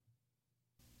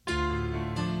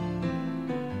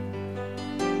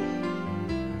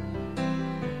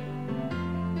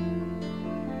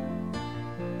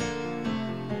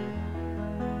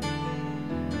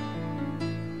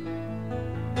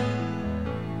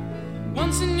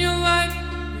Once in your life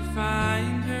you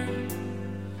find her,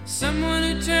 someone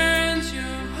who turns your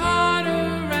heart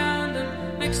around,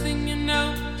 and next thing you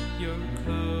know, you're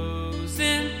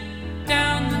closing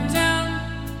down the town.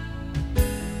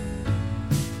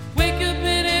 Wake up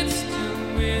and it's still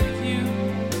with you,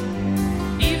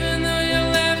 even though you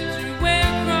left her way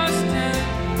across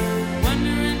town,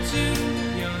 wondering to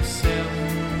yourself,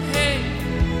 hey,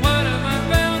 what have I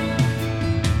found?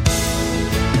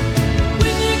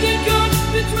 When you get caught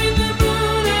between the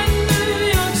moon and New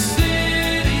York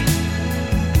City,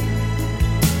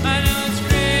 I know it's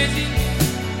crazy,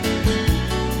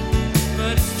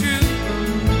 but it's true.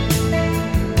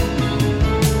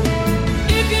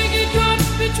 If you get caught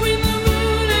between the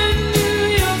moon and New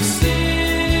York City,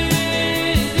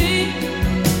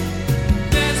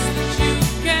 best that you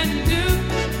can do,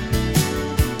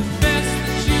 best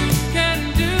that you can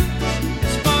do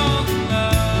is fall in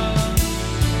love.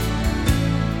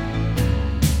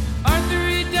 Arthur,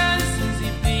 he does as he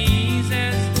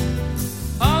pleases.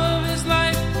 All of his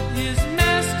life, his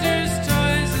master's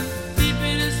toys, and deep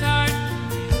in his heart,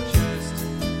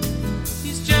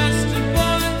 he's just a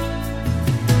boy.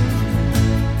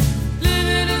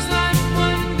 Living his life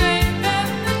one day at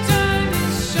a time.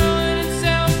 He's showing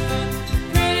himself a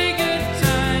pretty good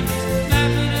time. He's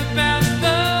laughing about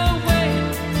the way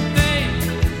they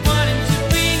want him to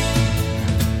be.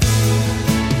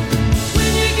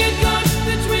 When you get caught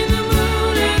between the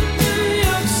moon and New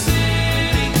York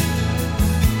City,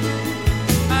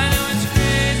 I know it's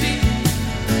crazy,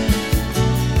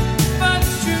 but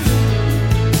it's true.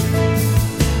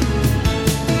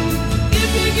 If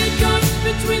you get caught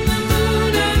between the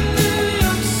moon and New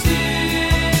York City,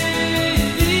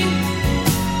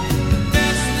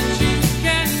 best that you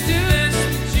can do, best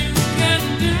that you can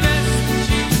do, best that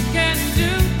you can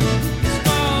do is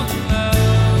fall in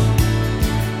love.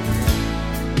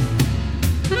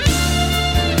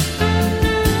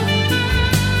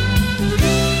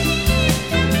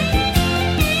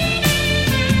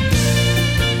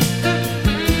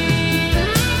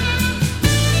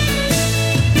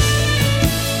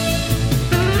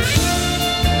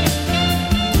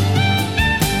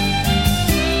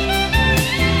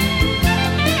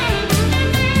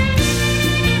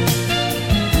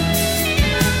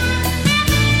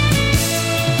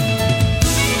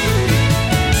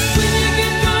 When you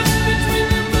get caught between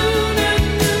the moon and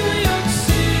New York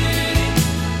City,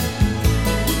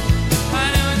 I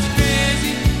know it's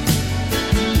crazy,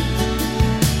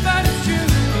 but it's true.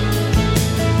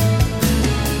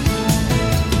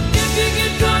 If you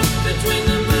get caught between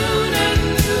the moon and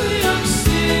New York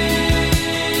City,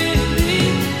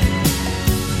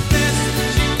 best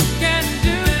that you can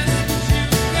do, best that you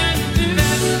can do,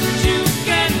 best that you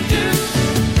can do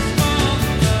is fall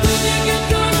in love. When you get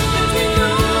caught between the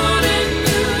moon and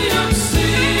New York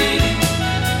City,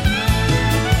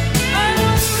 I know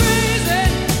it's crazy,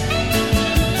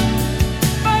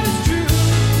 but it's true.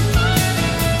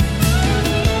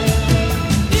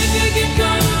 If you get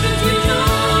caught between the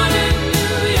moon and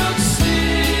New York City,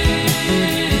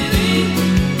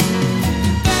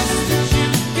 best that you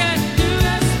can do,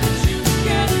 best that you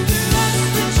can do, best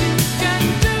that you can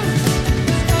do is fall in love.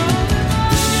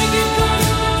 When you get caught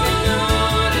between the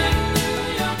moon and New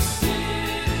York City,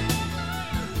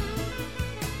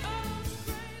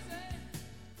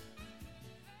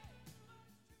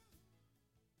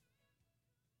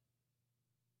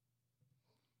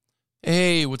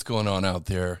 Hey, what's going on out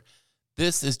there?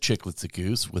 This is Chicklets the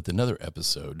Goose with another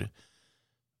episode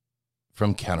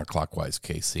from Counterclockwise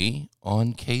KC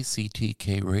on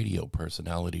KCTK Radio,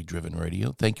 personality-driven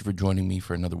radio. Thank you for joining me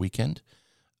for another weekend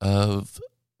of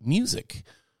music,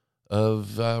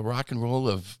 of rock and roll,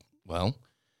 of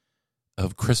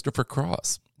Christopher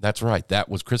Cross. That's right, that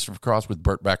was Christopher Cross with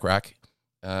Burt Bacharach.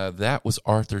 That was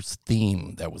Arthur's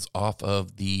theme. That was off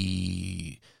of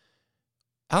the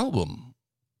album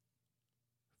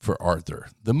for Arthur,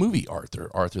 the movie Arthur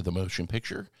the Motion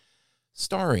Picture,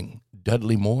 starring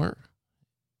Dudley Moore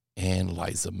and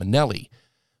Liza Minnelli.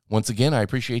 Once again, I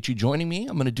appreciate you joining me.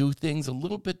 I'm going to do things a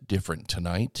little bit different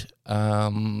tonight,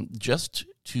 just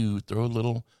to throw a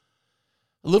little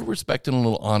respect and a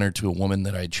little honor to a woman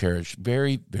that I cherish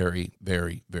very, very,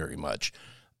 very, very much.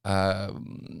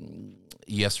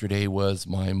 Yesterday was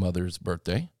my mother's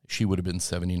birthday. She would have been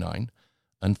 79.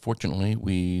 Unfortunately,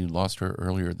 we lost her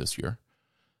earlier this year.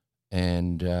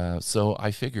 And so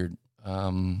I figured,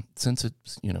 since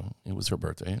it's, it was her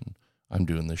birthday and I'm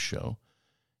doing this show,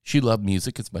 she loved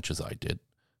music as much as I did.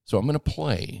 So I'm going to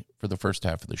play for the first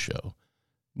half of the show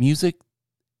music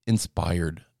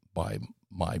inspired by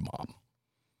my mom.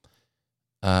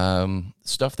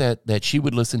 Stuff that she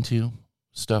would listen to,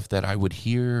 stuff that I would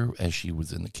hear as she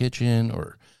was in the kitchen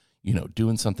or,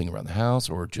 doing something around the house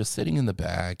or just sitting in the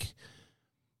back,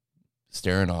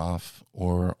 staring off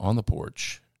or on the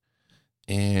porch.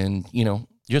 And,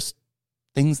 just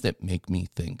things that make me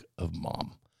think of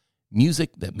Mom.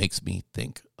 Music that makes me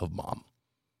think of Mom.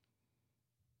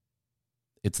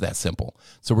 It's that simple.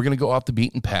 So we're going to go off the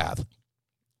beaten path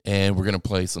and we're going to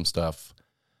play some stuff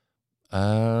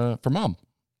for Mom.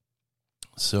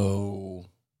 So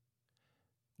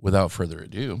without further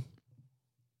ado,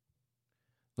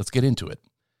 let's get into it.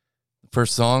 The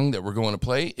first song that we're going to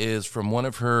play is from one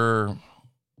of her,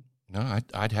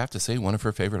 I'd have to say one of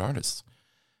her favorite artists.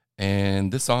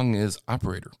 And this song is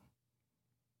Operator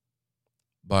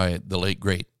by the late,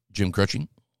 great Jim Croce.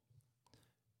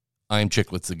 I'm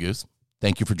Chicklets the Goose.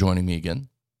 Thank you for joining me again.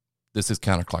 This is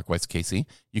Counterclockwise KC.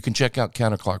 You can check out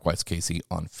Counterclockwise KC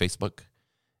on Facebook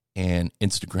and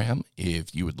Instagram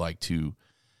if you would like to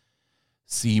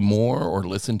see more or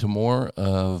listen to more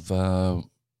of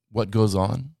what goes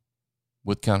on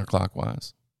with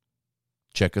Counterclockwise.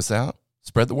 Check us out.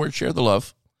 Spread the word, share the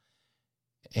love.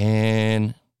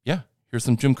 And yeah, here's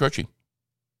some Jim Croce.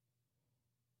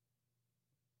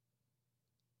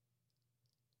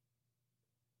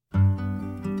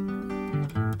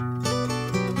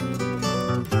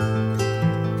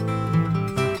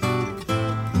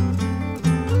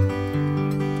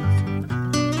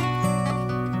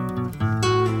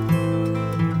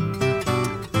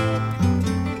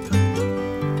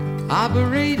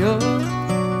 Operator,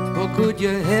 or could you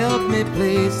help me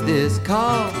place this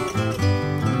call?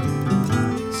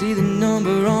 See, the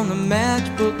number on the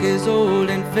matchbook is old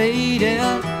and faded.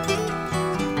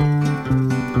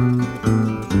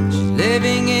 She's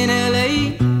living in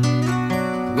LA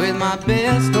with my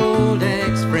best old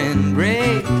ex-friend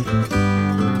Ray.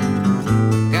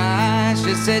 Gosh,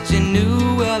 she said she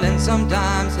knew well and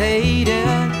sometimes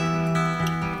hated.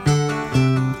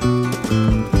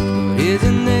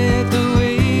 Isn't that the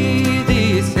way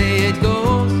they say it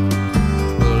goes?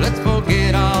 Well, let's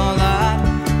forget all that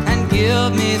and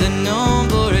give me the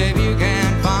number if you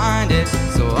can find it,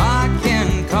 so I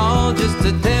can call just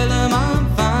to tell them I'm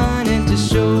fine and to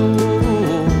show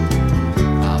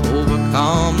I've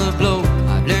overcome the blow.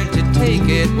 I've learned to take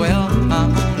it well. I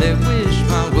only wish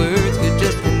my words could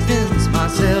just convince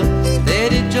myself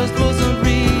that it just wasn't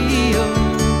real,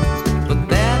 but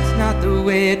that's not the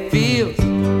way it feels.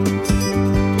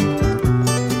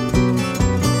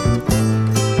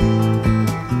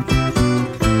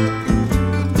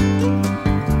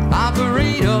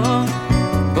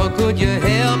 Could you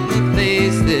help me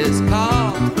place this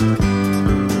call?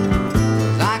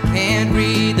 'Cause I can't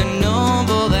read the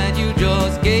number that you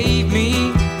just gave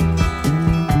me.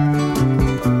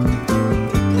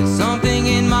 There's something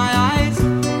in my eyes,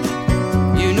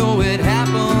 you know it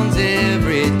happens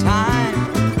every time.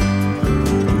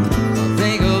 I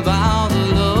think about the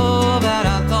love that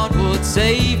I thought would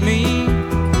save me.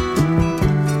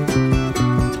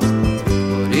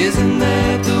 But isn't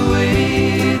that the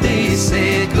way they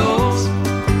say it goes?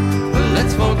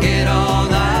 Forget all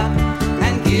that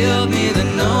and give me the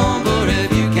number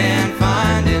if you can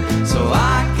find it, so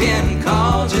I can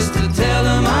call just to tell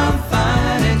them I'm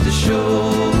fine and to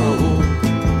show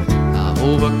I've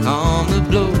overcome the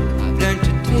blow. I've learned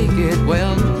to take it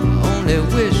well. I only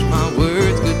wish my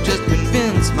words could just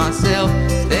convince myself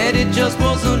that it just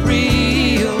wasn't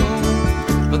real,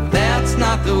 but that's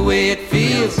not the way it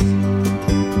feels.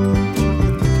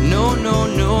 No, no,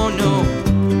 no, no.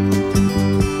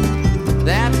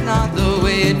 That's not the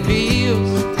way it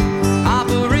feels.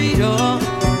 Operator,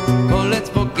 well, let's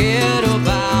forget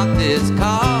about this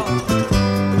call.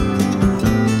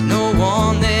 There's no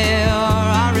one there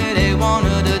I really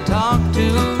wanted to talk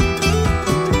to.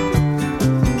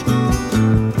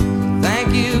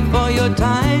 Thank you for your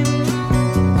time.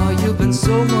 Oh, you've been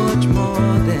so much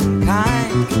more than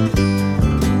kind.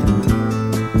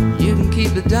 You can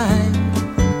keep the dime.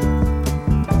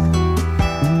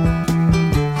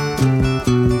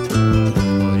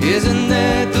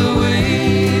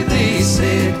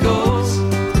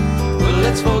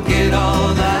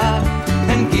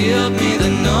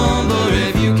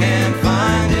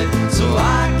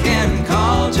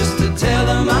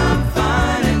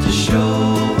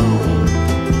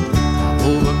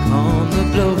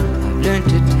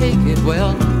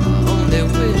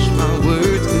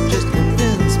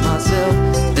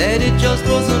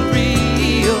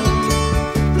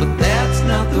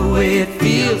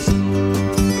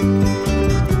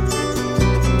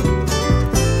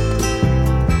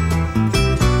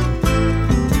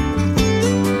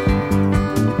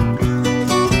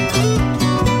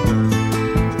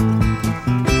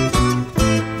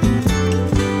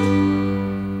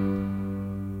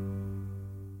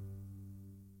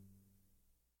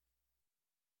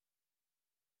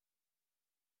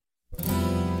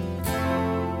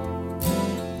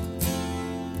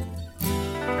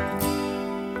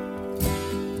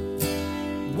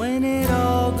 When it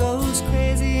all goes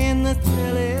crazy and the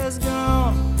thrill is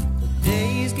gone, the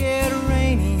days get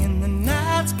rainy and the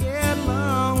nights get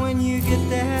long. When you get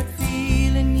that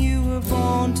feeling you were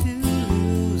born to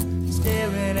lose,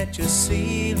 staring at your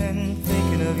ceiling,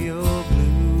 thinking of your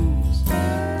blues.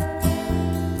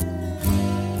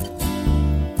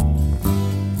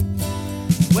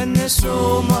 When there's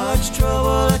so much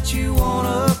trouble that you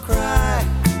wanna cry,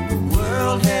 the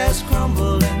world has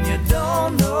crumbled and you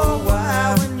don't know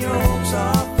why. When your hopes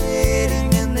are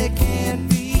fading and they can't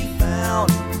be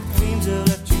found, dreams have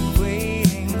left you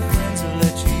waiting, friends have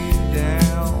let you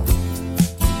down.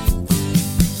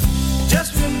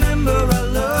 Just remember I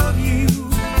love you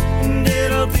and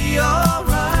it'll be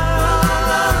alright.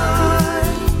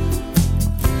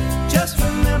 Just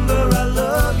remember I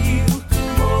love you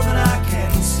more than I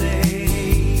can say.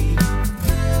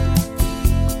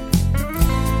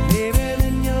 Baby,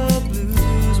 then your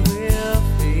blues will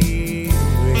fade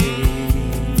away.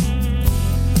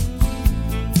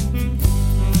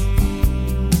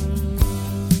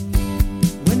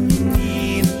 When you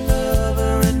need a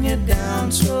lover and you're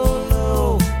down so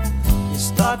low, you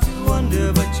start to wonder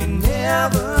but you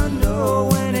never know.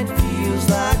 When it feels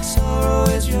like sorrow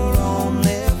is your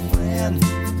only friend,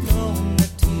 knowing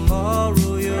that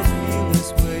tomorrow you'll feel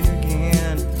this way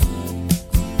again.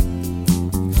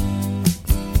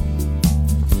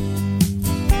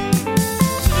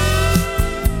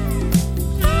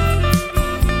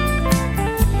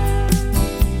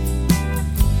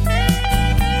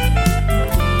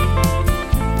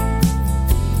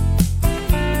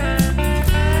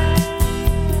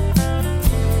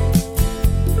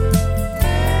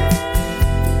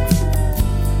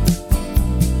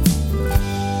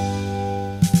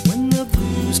 When the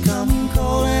blues come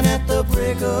calling at the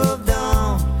break of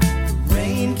dawn, the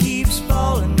rain keeps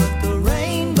falling but the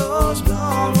rainbow's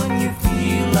gone. When you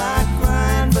feel like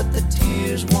crying but the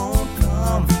tears won't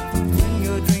come, when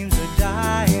your dreams are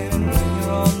dying and when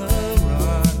you're on the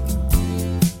run,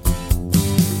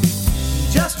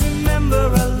 just remember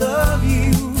I love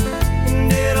you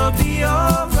and it'll be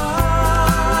alright.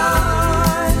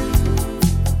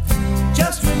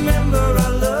 Just remember I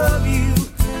love you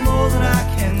more than I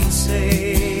can say.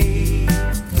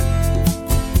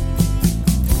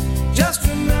 Just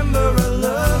remember I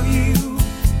love you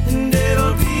and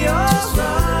it'll be alright.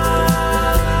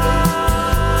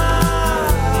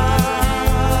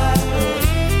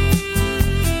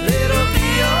 It'll be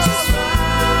alright.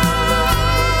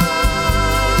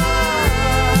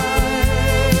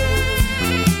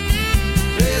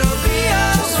 It'll be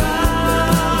alright.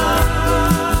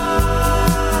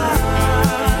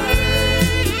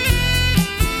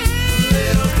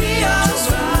 It'll be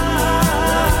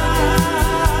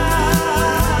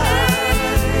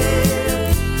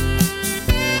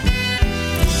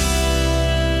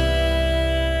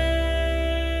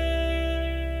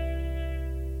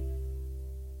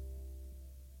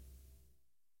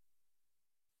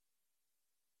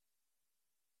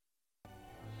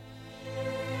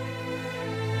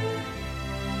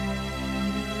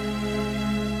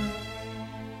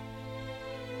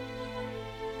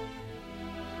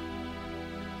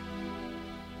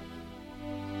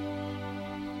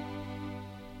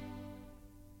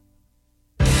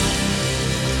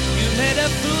You made a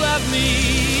fool of me,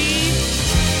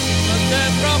 but the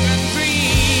broken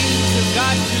dreams have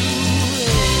got to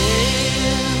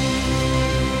end.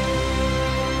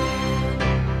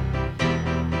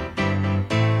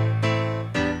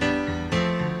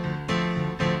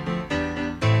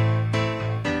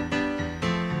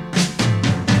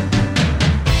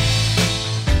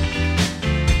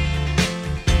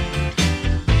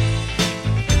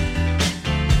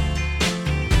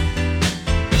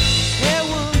 Hey,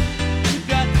 woman, you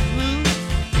got the blues,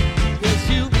 'cause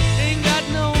you ain't got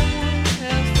no one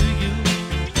else to use.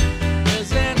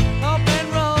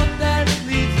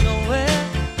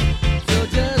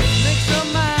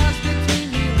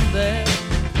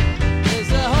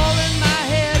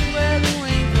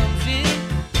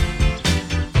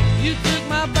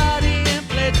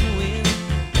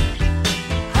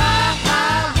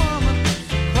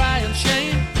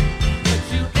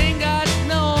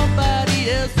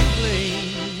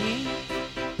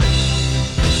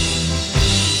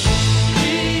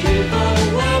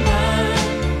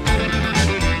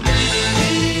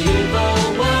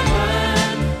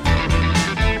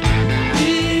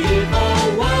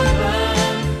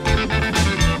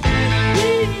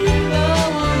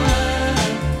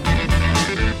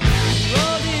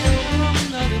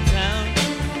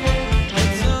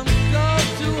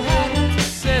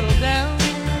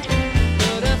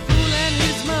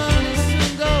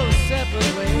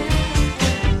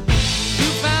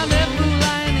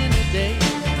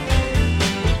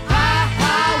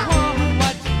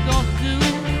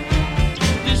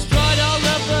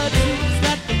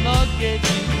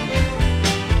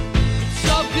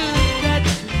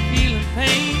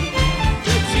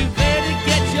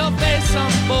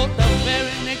 board the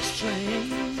very next train.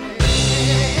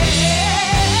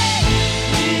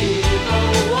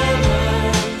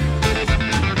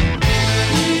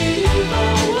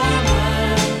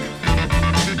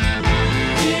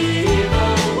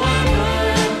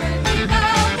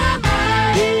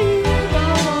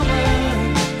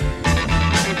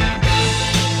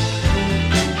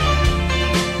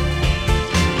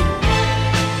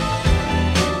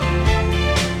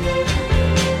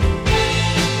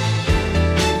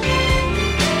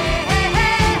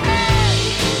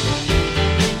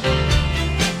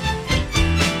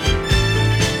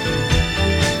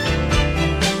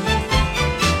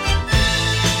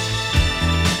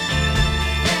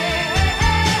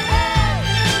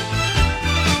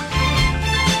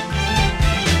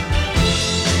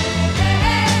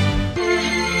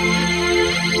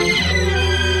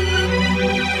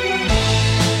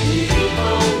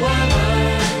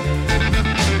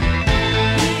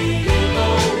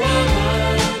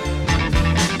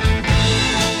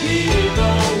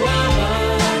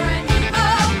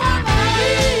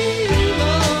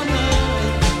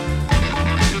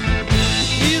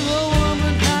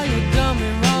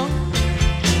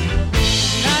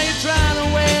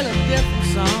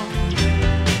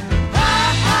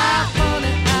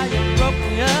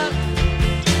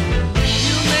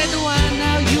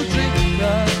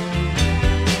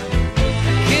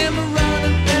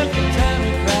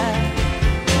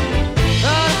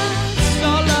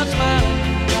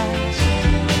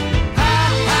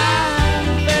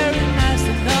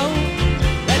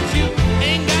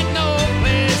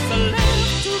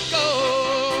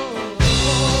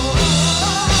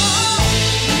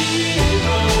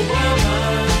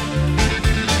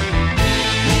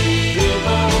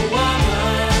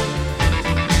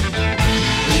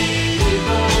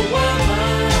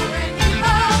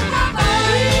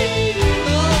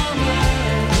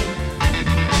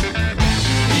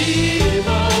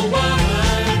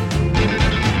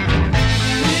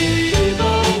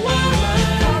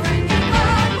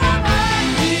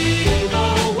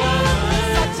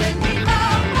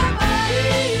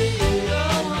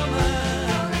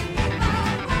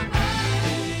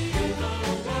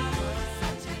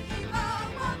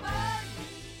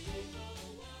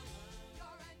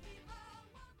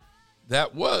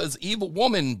 That was Evil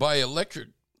Woman by Electric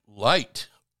Light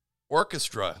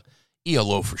Orchestra,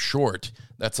 ELO for short.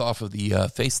 That's off of the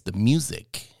Face the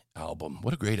Music album.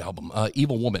 What a great album.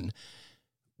 Evil Woman,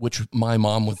 which my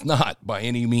mom was not by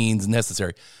any means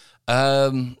necessary.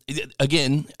 Again,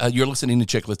 you're listening to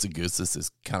Chicklets and Goose. This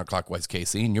is Counterclockwise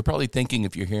Casey, and you're probably thinking,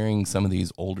 if you're hearing some of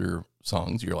these older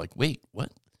songs, you're like, wait,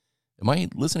 what? Am I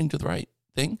listening to the right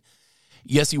thing?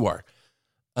 Yes, you are.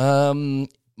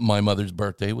 My mother's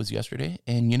birthday was yesterday,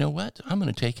 and you know what? I'm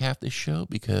going to take half this show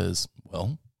because,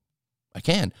 well, I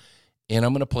can. And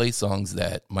I'm going to play songs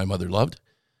that my mother loved,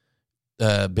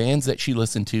 bands that she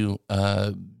listened to,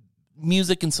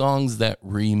 music and songs that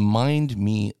remind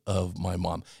me of my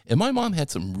mom. And my mom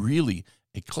had some really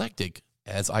eclectic,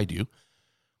 as I do,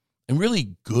 and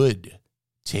really good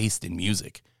taste in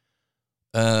music.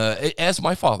 As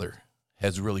my father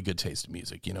has really good taste in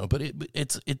music, you know, but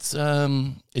it's a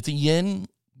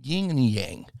yin and a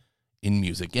yang in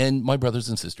music. And my brothers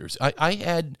and sisters, I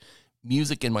had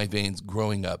music in my veins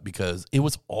growing up because it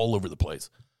was all over the place.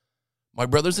 My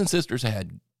brothers and sisters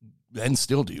had, and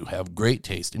still do, have great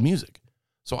taste in music.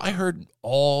 So I heard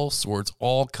all sorts,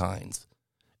 all kinds.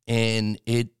 And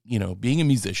it, you know, being a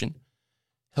musician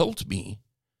helped me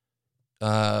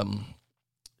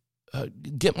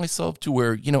get myself to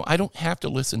where, you know, I don't have to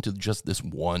listen to just this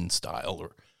one style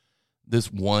or this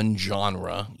one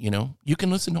genre, you know. You can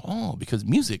listen to all, because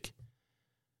music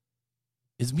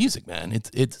is music, man.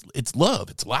 It's love,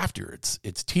 it's laughter,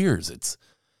 it's tears, it's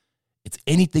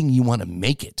anything you want to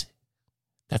make it.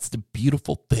 That's the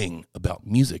beautiful thing about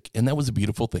music, and that was a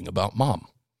beautiful thing about Mom.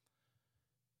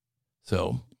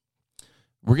 So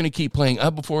we're going to keep playing.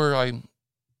 Before I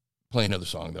play another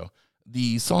song, though,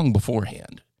 the song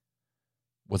beforehand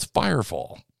was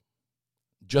Firefall,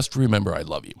 Just Remember I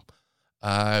Love You.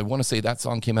 I want to say that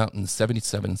song came out in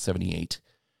 77, 78.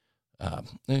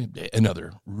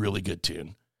 Another really good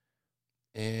tune.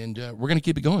 And we're going to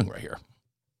keep it going right here.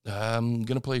 I'm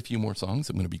going to play a few more songs.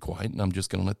 I'm going to be quiet, and I'm just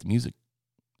going to let the music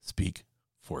speak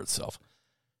for itself.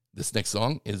 This next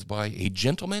song is by a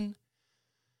gentleman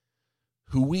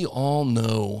who we all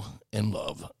know and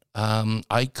love.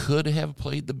 I could have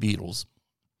played the Beatles.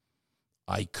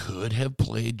 I could have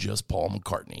played just Paul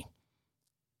McCartney.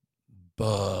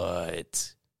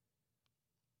 But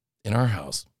in our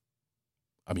house,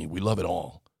 I mean, we love it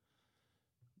all,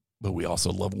 but we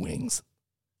also love Wings.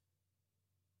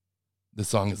 The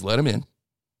song is Let 'Em In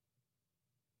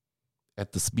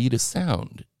At the Speed of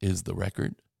Sound is the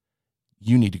record.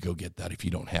 You need to go get that if you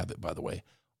don't have it, by the way,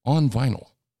 on vinyl.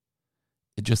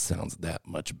 It just sounds that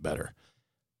much better.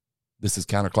 This is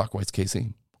Counterclockwise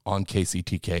Casey on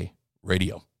KCTK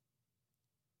Radio.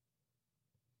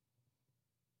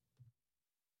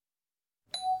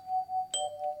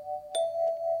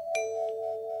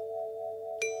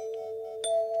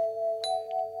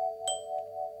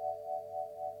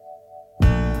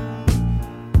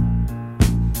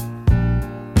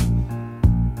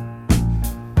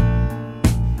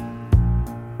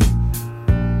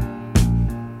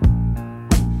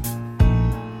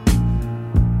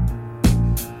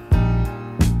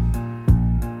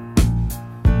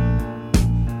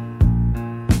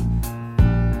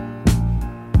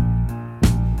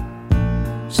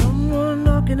 Someone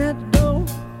knocking at the door,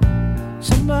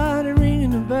 somebody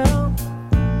ringing the bell.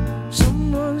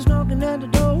 Someone's knocking at the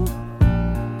door,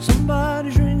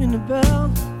 somebody's ringing the bell.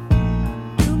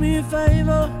 Do me a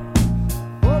favor,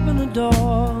 open the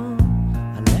door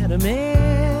and let him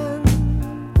in.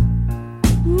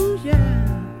 Ooh, yeah.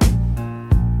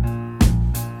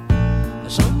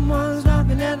 Someone's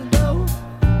knocking at the door,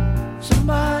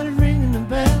 somebody's ringing the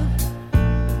bell.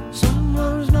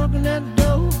 Someone's knocking at the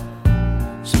door,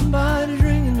 somebody's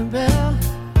ringing the bell.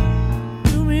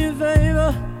 Do me a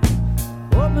favor,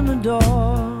 open the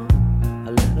door,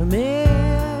 and let him in.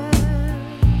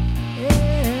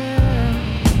 Yeah,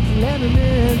 let him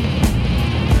in.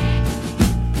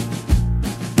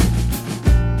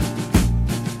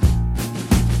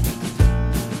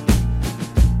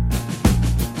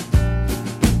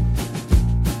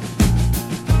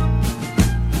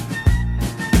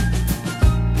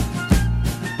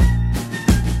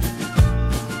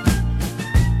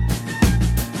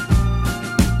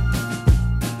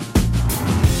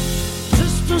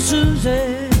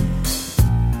 Susie,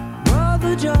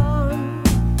 Brother John,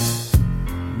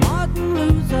 Martin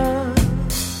Luther,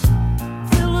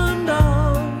 Phil and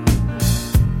Don,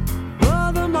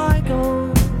 Brother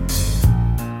Michael,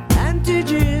 Auntie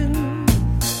Jim,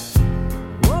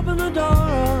 open the door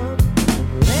up,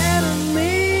 let 'em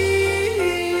in.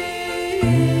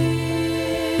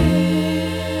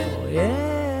 Oh yeah.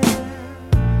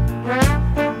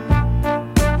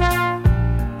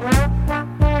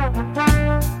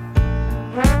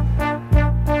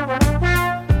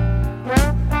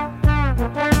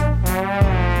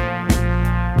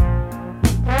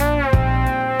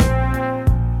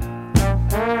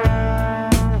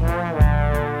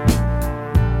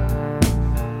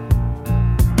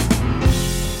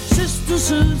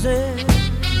 Susie,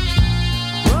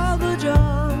 Brother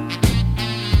John,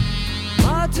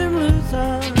 Martin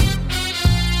Luther,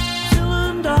 Phil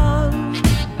and Don,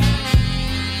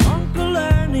 Uncle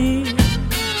Ernie,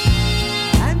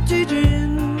 Auntie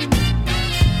Jim,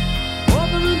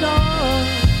 open the door,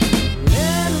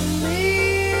 let 'em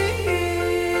in.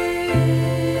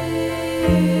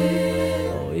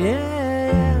 Oh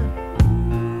yeah,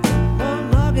 I'm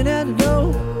knocking at the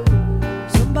door,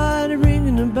 somebody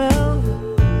ringing the bell.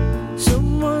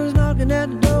 Someone's knocking at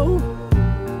the door,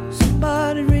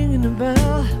 somebody ringing the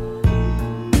bell.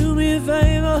 Do me a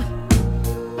favor,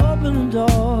 open the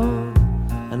door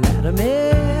and let 'em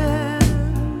in.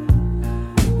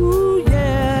 Ooh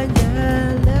yeah,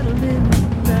 yeah, let 'em in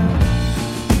now.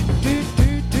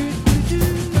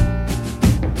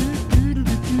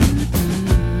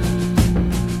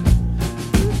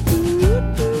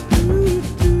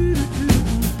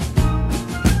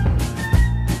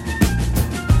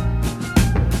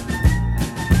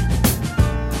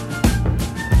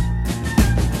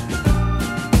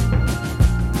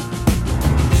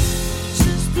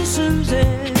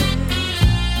 Susie,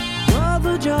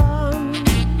 Brother John,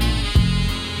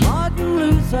 Martin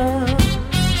Luther,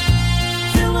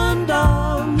 Phil and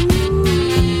Don,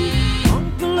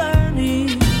 Uncle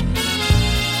Ernie,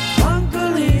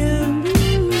 Uncle Ian,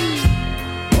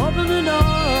 open the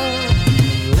door,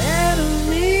 let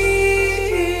 'em in.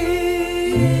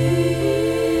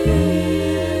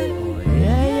 Oh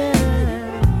yeah,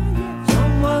 yeah.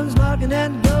 Someone's knocking at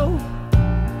the door,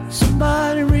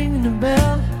 somebody ringing the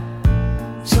bell.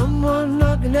 Someone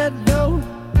knocking at the door,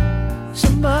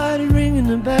 somebody ringing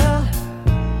the bell.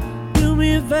 Do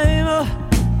me a favor,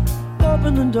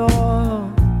 open the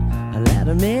door and let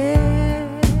 'em in.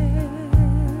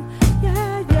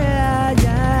 Yeah, yeah,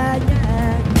 yeah,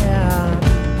 yeah, yeah.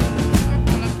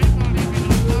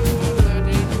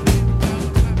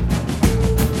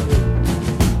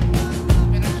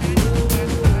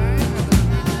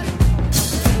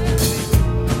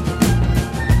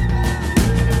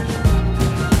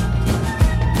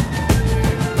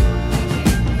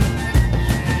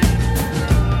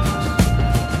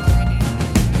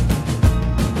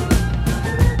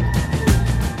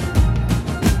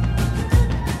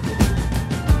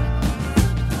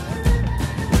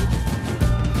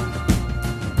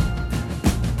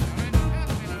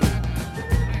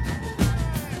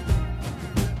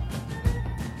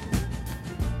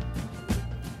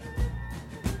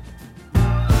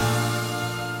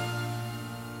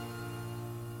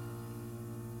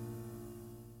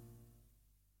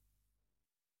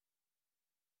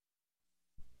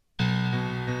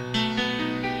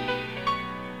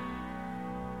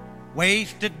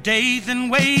 Wasted days and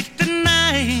wasted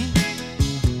nights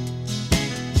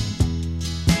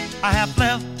I have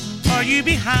left for you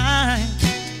behind.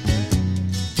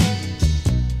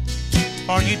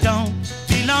 For you don't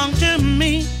belong to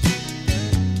me.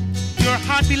 Your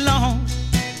heart belongs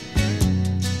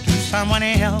to someone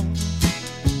else.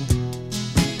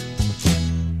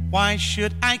 Why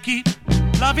should I keep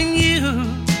loving you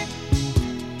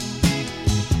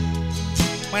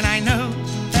when I know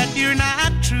that you're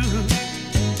not true?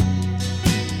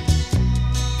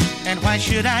 And why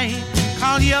should I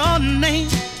call your name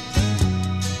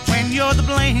when you're the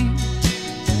blame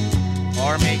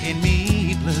for making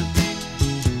me blue?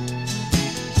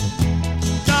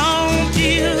 Don't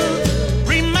you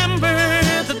remember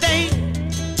the day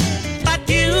that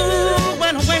you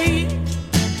went away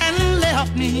and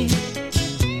left me?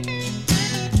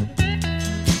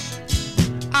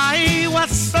 I was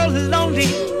so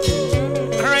lonely,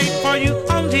 prayed for you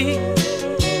only,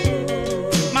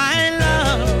 my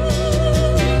love.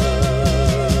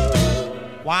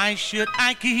 Why should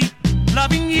I keep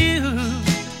loving you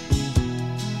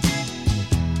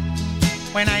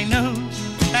when I know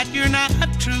that you're not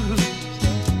true?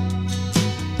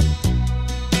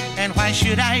 And why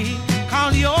should I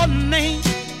call your name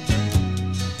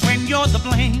when you're the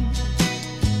blame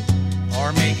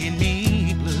for making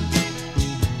me blue?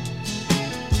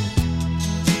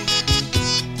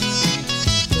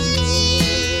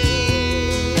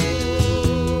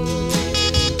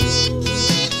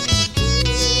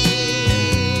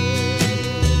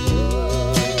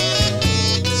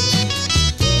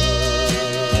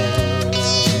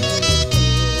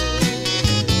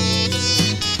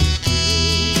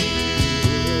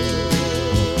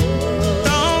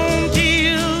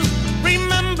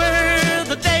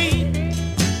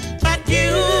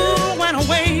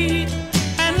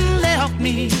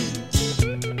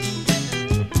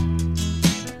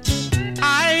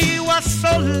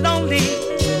 So lonely,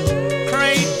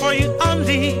 prayed for you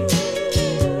only,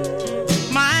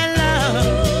 my love.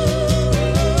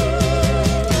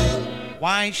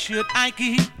 Why should I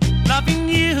keep loving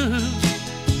you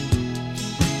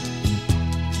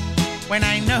when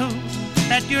I know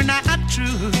that you're not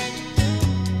true?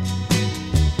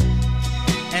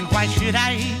 And why should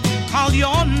I call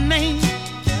your name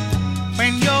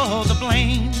when you're the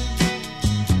blame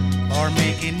for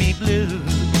making me blue?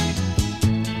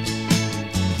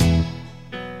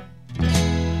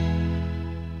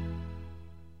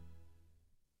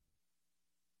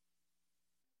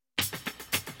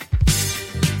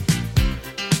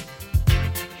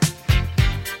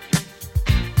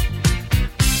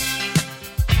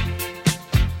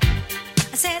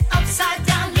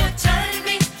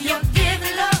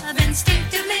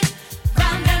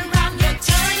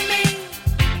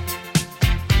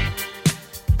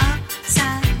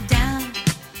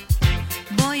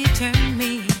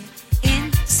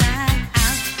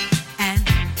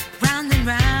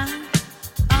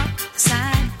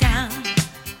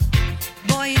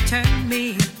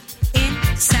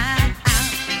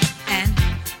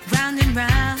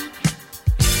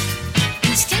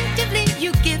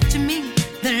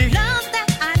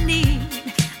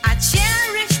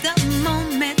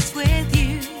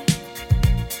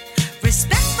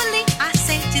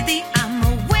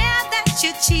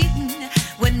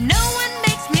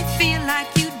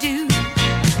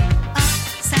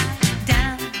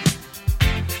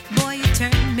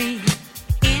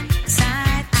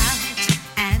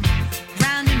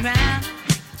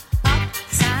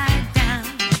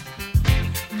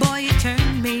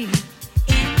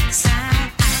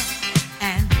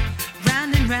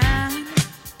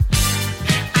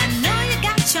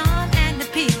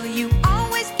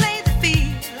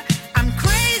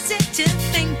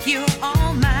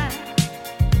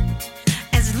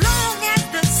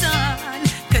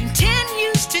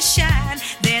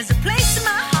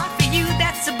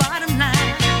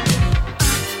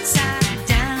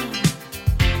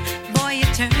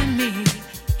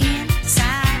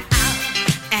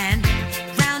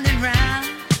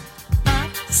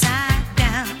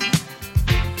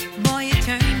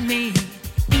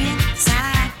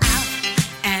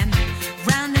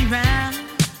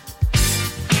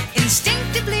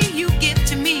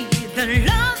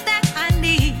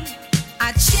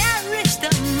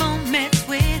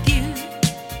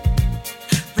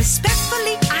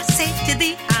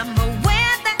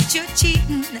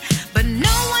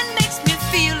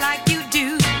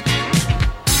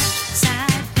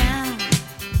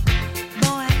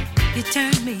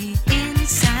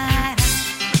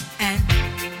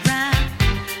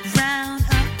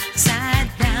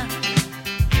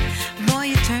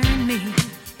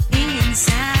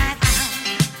 Inside out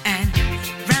and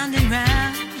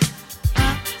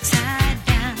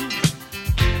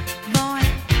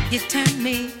turn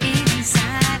me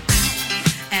inside out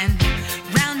and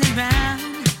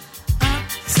round,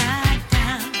 upside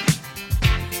down.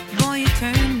 Boy, you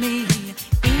turn me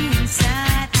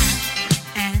inside out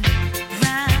and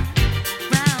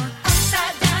round,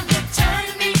 upside down. You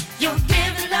turn me, you're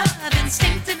giving love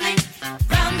instinctively.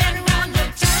 Round and round,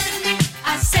 you're turning me.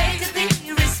 I say to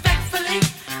thee respectfully,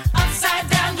 upside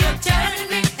down, you're turning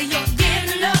me. You're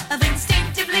giving love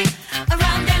instinctively.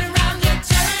 Around and around, you're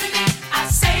turning me. I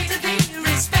say to thee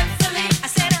respectfully. I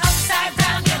said upside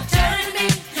down, you're turning me.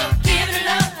 You're giving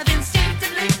love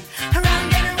instinctively.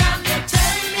 Around and around, you're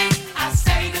turning me. I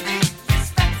say to thee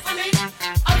respectfully.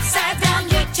 Upside down,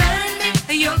 you're turning me.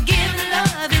 You're giving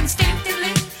love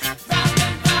instinctively. Round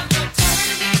and round, you're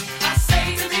turning me. I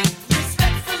say to thee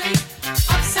respectfully.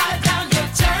 Upside down,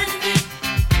 you're turning me.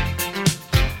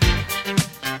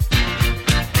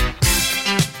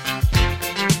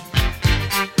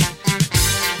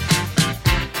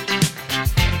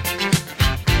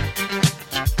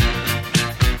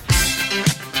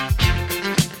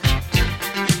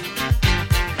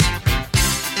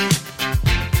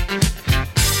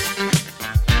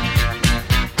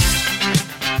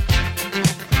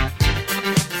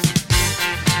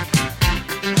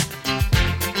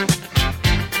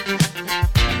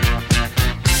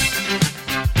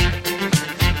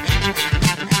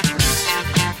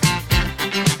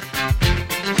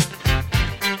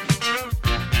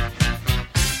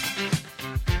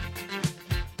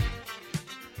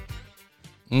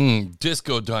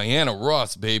 Disco Diana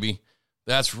Ross, baby.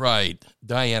 That's right.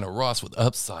 Diana Ross with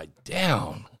Upside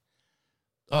Down.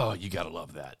 Oh, you got to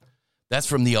love that. That's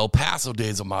from the El Paso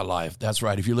days of my life. That's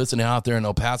right. If you're listening out there in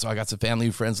El Paso, I got some family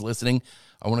and friends listening.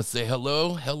 I want to say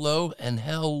hello, and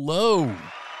hello.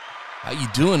 How you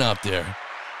doing out there?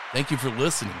 Thank you for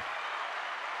listening.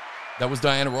 That was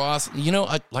Diana Ross. You know,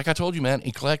 like I told you, man,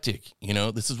 eclectic. You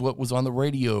know, this is what was on the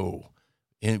radio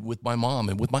and with my mom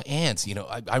and with my aunts. You know,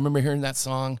 I remember hearing that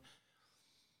song.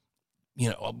 You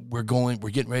know, we're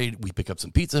getting ready. We pick up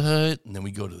some Pizza Hut, and then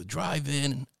we go to the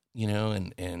drive-in, you know,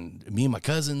 and me and my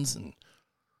cousins and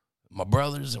my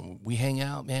brothers, and we hang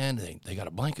out, man. They got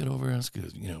a blanket over us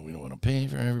because, you know, we don't want to pay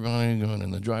for everybody going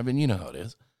in the drive-in. You know how it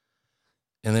is.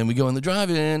 And then we go in the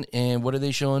drive-in, and what are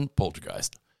they showing?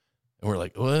 Poltergeist. And we're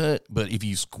like, what? But if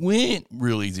you squint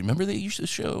real easy, remember they used to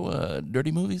show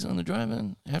dirty movies on the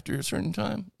drive-in after a certain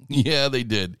time? Yeah, they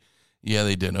did. Yeah,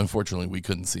 they did. Unfortunately, we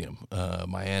couldn't see them.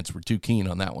 My aunts were too keen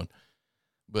on that one.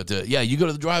 But, yeah, you go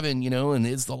to the drive-in, you know, and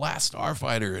it's The Last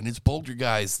Starfighter, and it's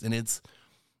Poltergeist, and it's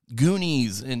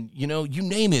Goonies, and, you know, you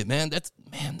name it, man. That's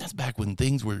back when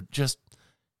things were just,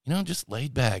 you know, just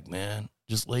laid back, man.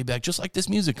 Just laid back, just like this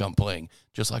music I'm playing,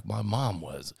 just like my mom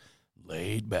was.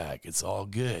 Laid back. It's all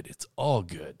good. It's all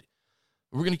good.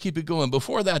 We're going to keep it going.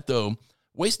 Before that, though,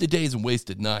 Wasted Days and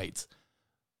Wasted Nights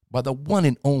by the one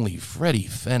and only Freddie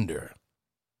Fender.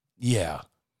 Yeah.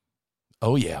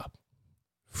 Oh, yeah.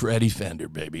 Freddie Fender,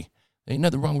 baby. Ain't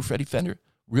nothing wrong with Freddie Fender.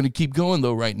 We're going to keep going,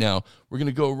 though, right now. We're going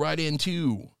to go right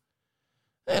into,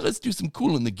 let's do some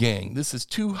Cool in the Gang. This is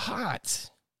Too Hot.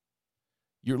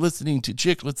 You're listening to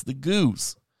Chicklets the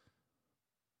Goose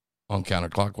on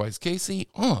Counterclockwise KC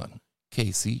on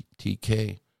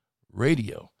KCTK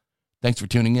Radio. Thanks for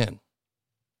tuning in.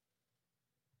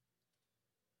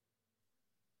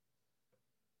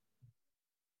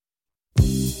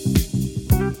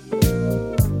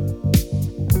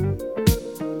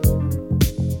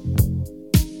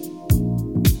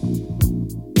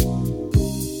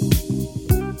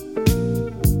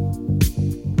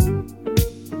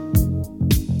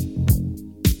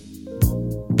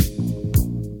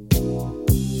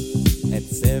 At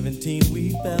 17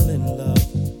 we fell in love,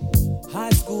 high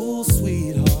school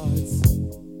sweethearts.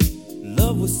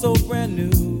 Love was so brand new.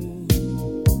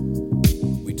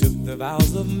 We took the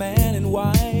vows of man and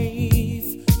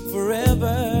wife,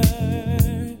 forever,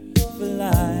 for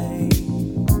life.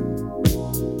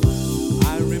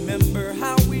 I remember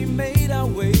how we made our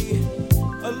way,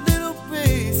 a little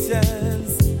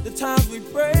patience, the times we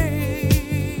prayed.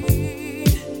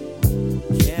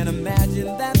 Can't imagine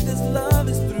that this love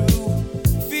is through.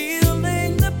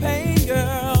 Feeling the pain,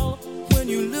 girl, when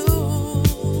you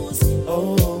lose.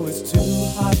 Oh, it's too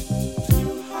hot,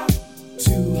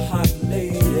 too hot,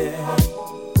 lady.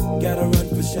 Gotta run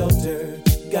for shelter,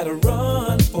 gotta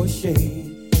run for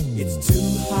shade. It's too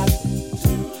hot,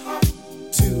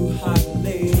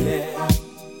 lady.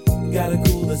 Gotta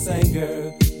cool this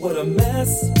anger. What a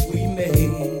mess we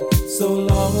made so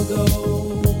long ago.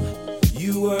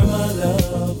 You were my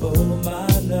love, oh my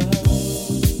love.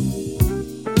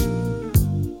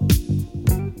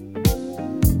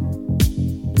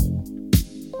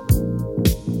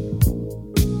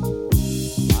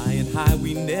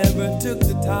 We never took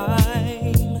the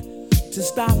time to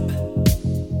stop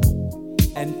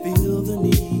and feel the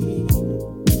need.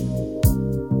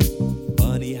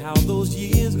 Funny how those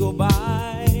years go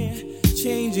by,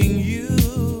 changing you,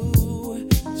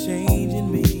 changing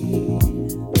me.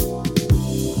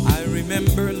 I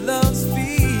remember love's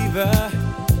fever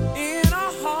in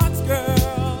our hearts,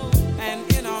 girl, and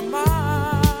in our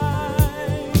minds.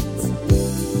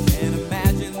 Can't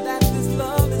imagine that this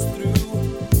love is through.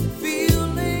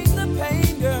 Feeling the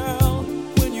pain, girl,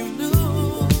 when you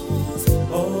lose.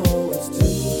 Oh, it's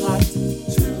too hot,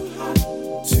 too hot,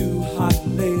 too hot,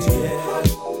 lady.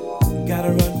 Gotta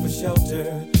run for shelter,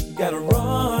 gotta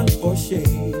run for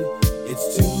shade.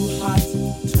 It's too hot,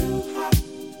 too hot,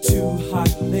 too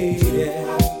hot, lady.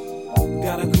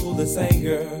 Gotta cool this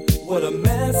anger. What a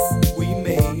mess we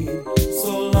made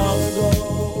so long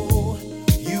ago.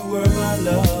 You were my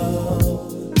love.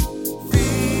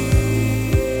 Feeling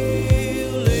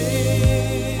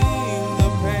the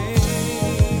pain.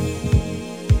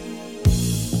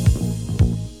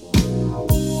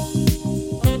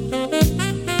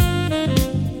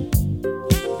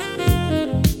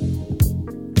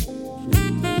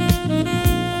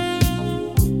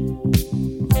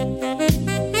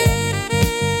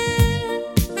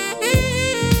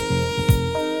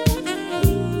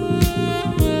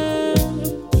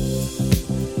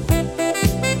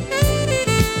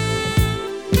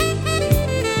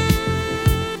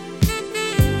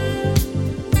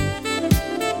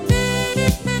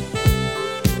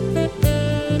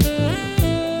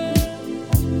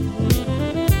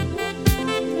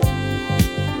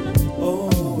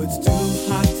 Oh, it's too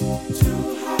hot, too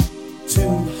hot,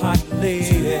 too hot,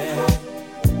 lady.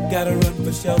 Gotta run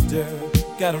for shelter,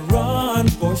 gotta run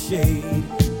for shade.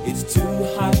 It's too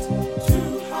hot,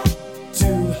 too hot,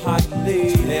 too hot,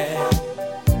 lady.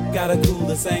 Gotta cool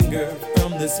this anger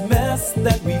from this mess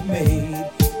that we made.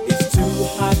 It's too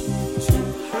hot, too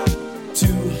hot,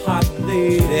 too hot,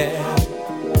 lady.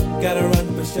 Gotta run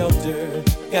for shelter,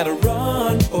 gotta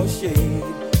run for shade.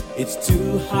 It's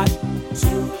too hot,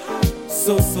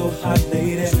 so hot,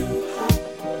 lady.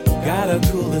 Gotta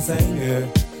cool this anger.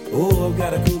 Oh,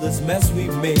 gotta cool this mess we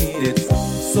made. It's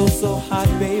so hot,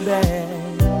 baby.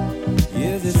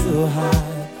 Yes, it's so hot.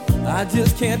 I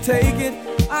just can't take it.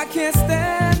 I can't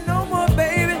stand no more,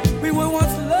 baby. We were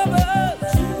once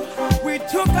lovers. We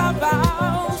took our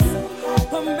vows,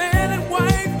 a man and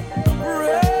wife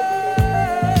forever.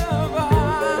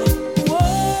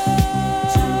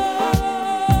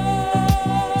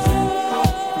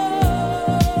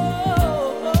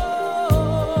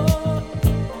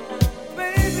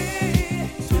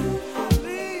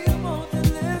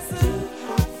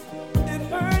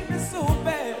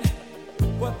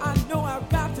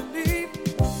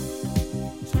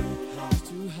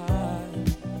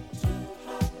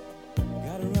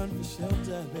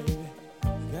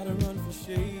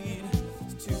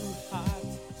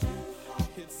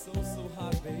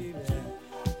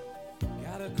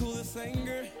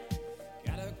 Anger,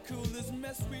 gotta cool this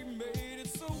mess we made.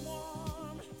 It's so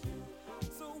warm,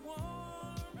 so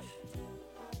warm.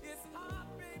 It's hot,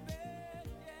 baby.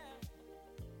 Yeah.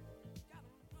 Gotta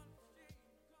run for shade.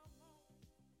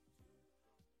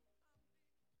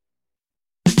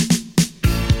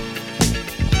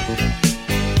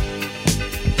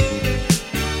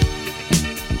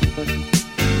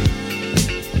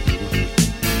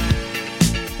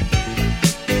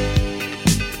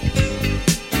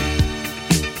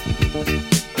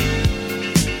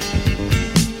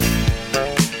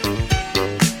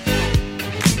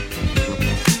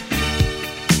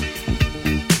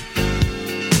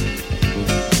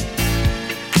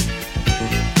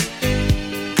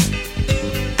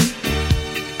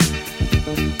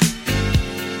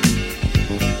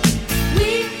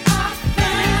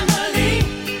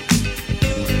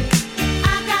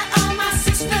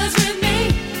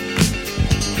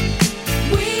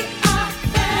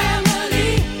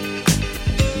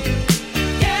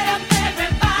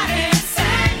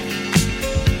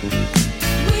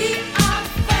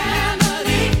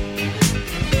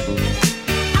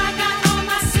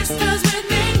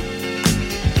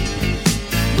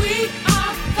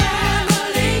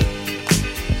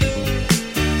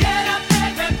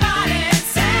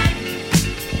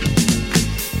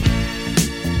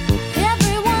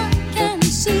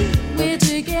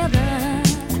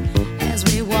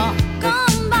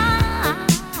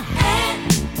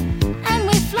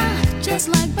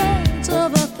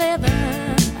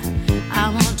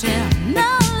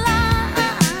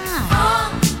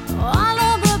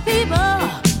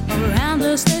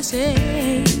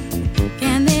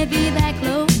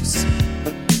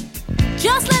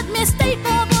 Just let me state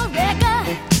for the record,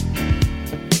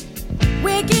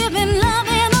 we're giving love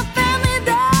in a family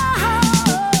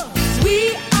dose.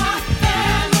 We are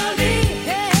family.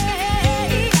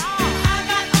 Hey, I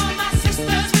got all my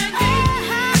sisters with me.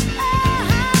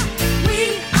 We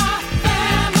are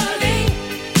family.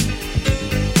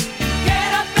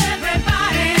 Get up,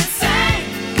 everybody, and sing.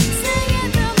 Sing it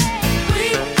to me. We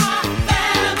are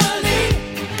family.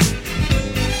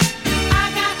 I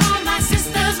got all my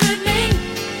sisters with me.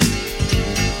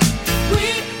 We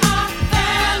are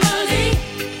family.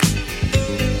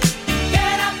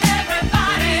 Get up,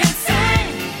 everybody, and sing.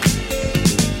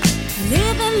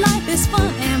 Living life is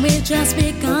fun, and we've just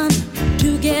begun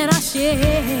to get our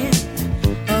share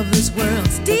of this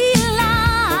world's delight.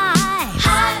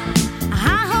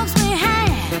 High hopes we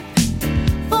have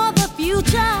for the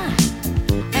future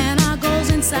and our goals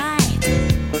in sight.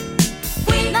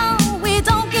 We know we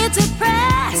don't get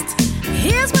depressed.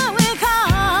 Here's what we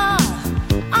call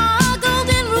our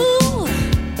golden rule.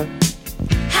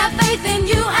 Have faith in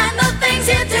you and the things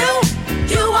you do.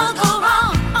 You won't go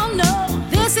wrong. Oh no,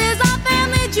 this is our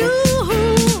family jewel.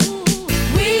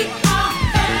 We are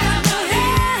family.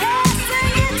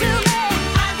 Sing it to me.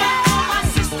 I got all my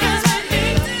sisters with me.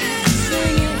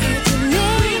 Sing it to me.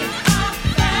 We are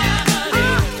family.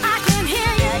 I can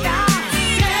hear you guys.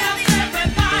 Get up,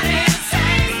 everybody, and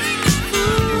sing.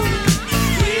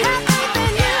 We have faith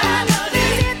in you and the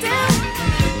things you do.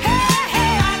 Hey,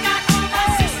 hey, I got all my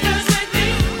sisters with me.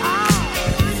 We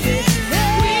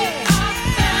are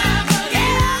family.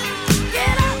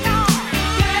 Get up, y'all.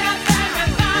 Get up,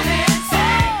 everybody, and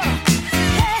sing.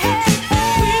 Hey, hey,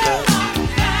 we are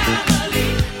family.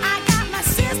 I got my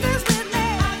sisters with me.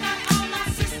 I got all my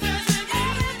sisters with me.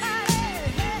 Everybody,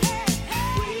 hey, hey,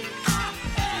 we are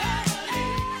family.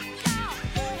 Y'all,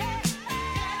 hey, hey,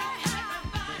 get up,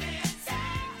 everybody, and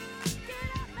sing. Get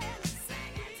up and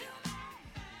sing it to me.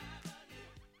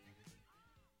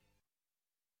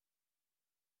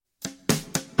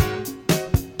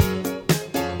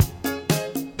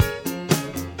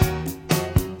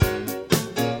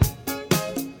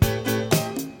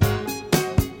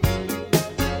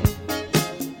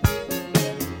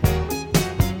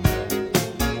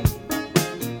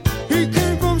 He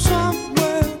came from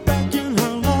somewhere back in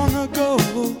how long ago.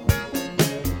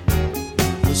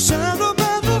 The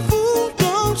sentimental fool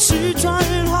don't see,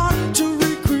 trying hard to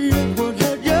recreate what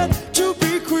had yet to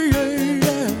be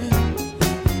created.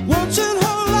 Once in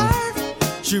her life,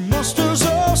 she musters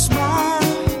a smile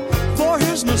for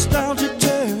his nostalgic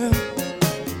tale.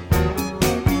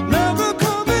 Never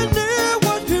coming near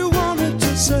what he wanted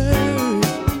to say,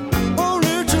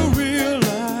 only to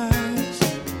realize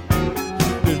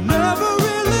it never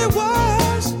really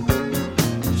was.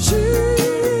 She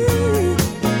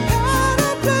had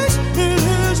a place in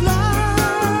his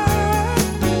life.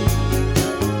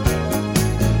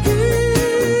 He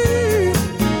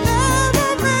never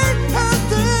made her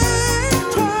think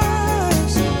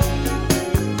twice.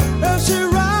 As she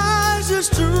rises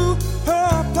to her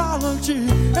apology,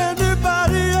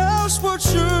 anybody else would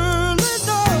surely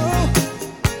know.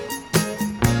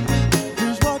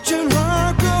 He's watching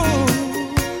her go.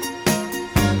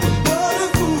 But a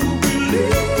fool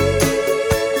believes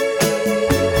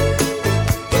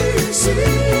he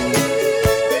sees.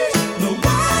 The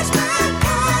wise man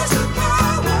has the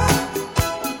power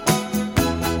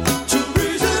to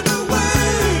reason away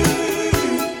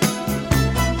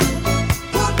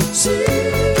what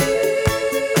seems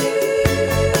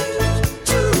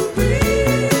to be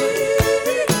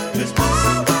is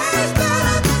always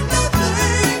better than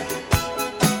nothing,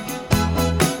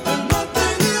 and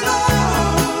nothing at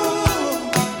all.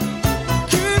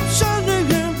 Keep sending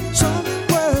him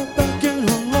somewhere back in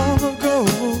how long ago,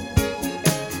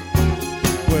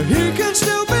 where he can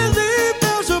still believe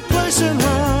there's a place in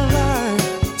her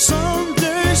life.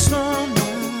 Someday,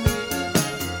 somewhere,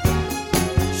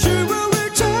 she will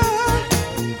return.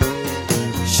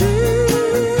 She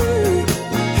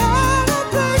had a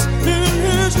place in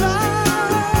his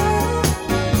life.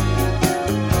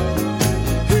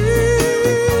 He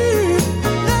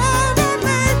never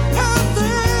made her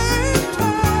think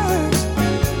twice.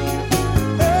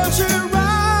 As she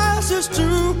rises to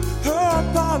her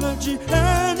apology,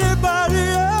 anybody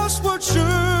else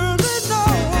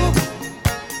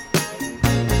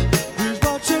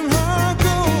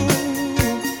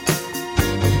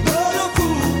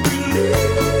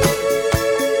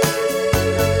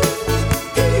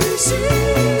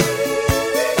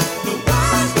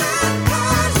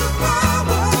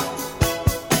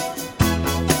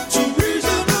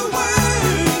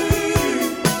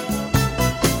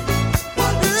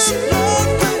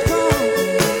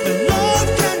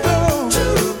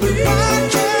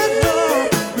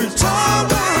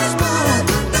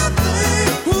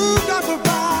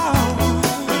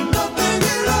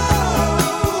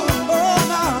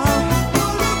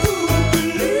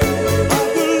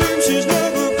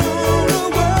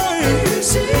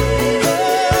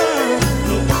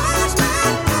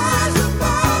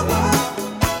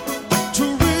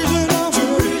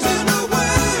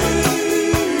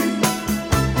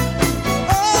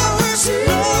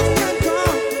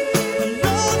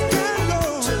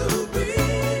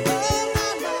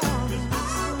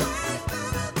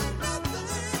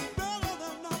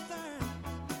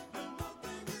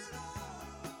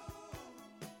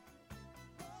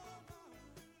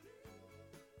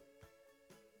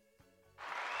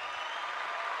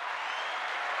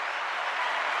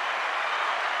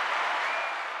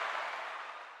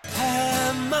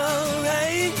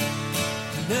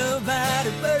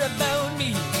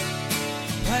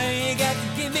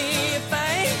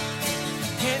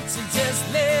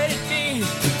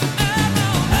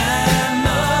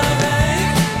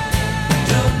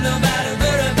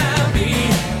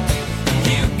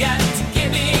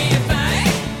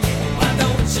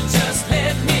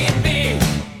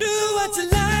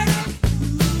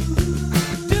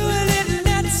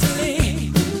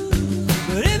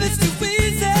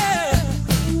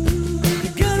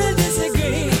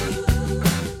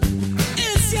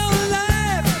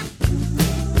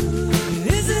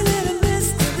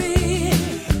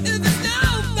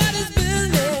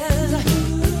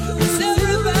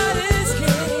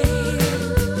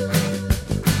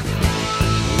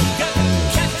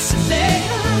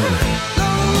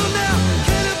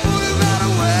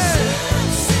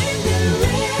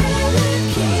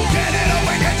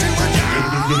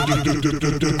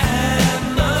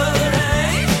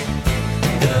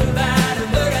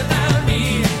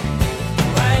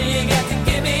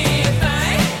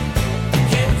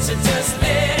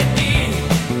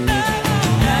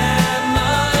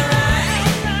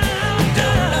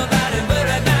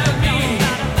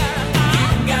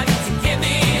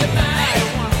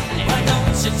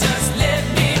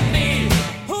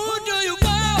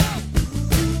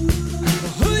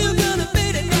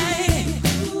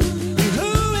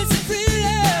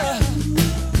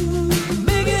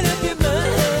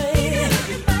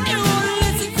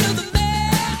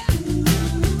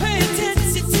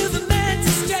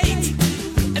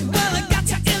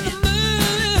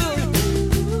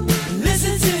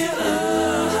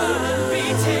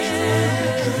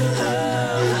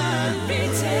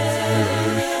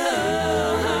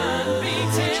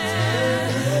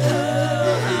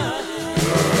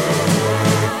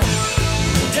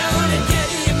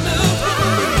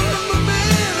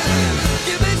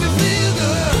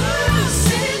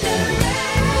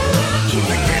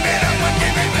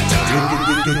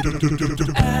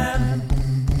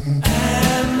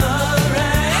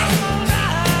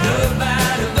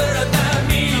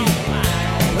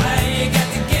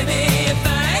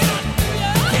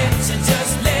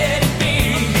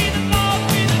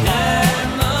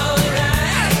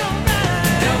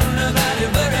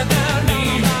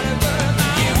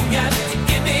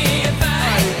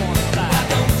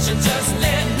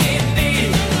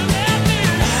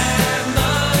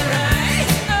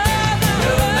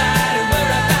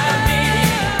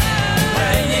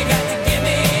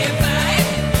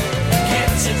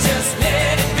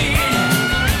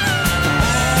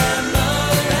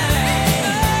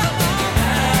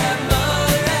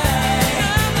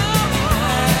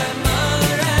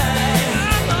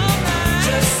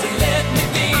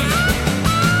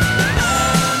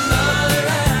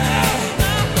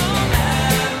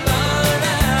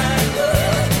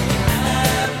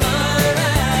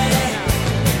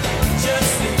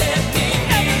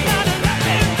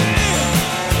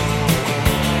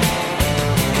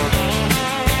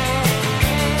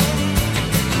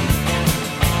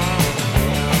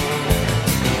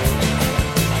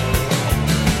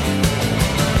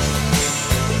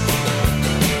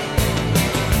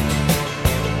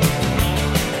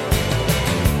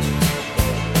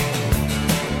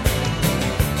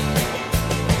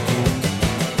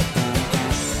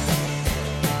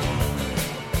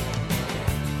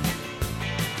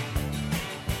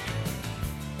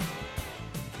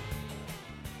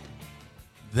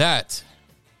That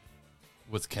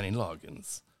was Kenny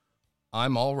Loggins.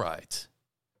 I'm All Right.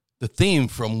 The theme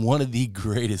from one of the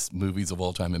greatest movies of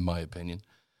all time, in my opinion.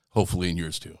 Hopefully in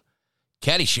yours too.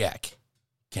 Caddyshack.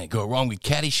 Can't go wrong with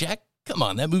Caddyshack. Come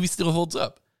on, that movie still holds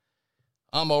up.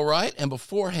 I'm All Right. And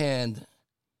beforehand,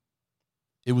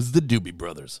 it was the Doobie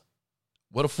Brothers.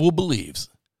 What a Fool Believes.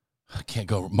 I can't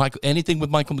go. Anything with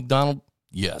Michael McDonald?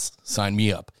 Yes, sign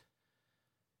me up.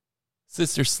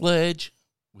 Sister Sledge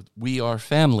with We Are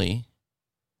Family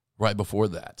right before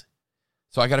that.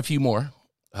 So I got a few more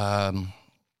before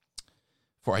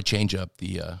I change up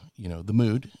the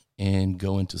mood and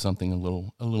go into something a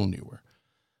little newer.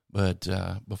 But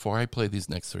before I play these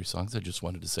next three songs, I just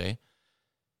wanted to say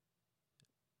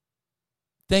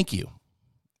thank you.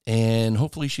 And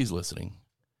hopefully she's listening.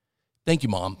 Thank you,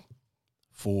 Mom,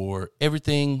 for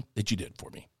everything that you did for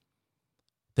me.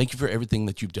 Thank you for everything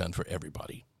that you've done for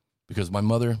everybody. Because my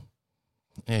mother,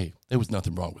 hey, there was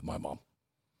nothing wrong with my mom.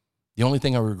 The only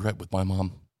thing I regret with my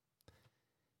mom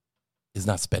is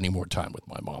not spending more time with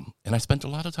my mom. And I spent a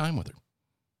lot of time with her.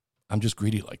 I'm just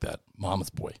greedy like that. Mama's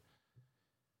boy.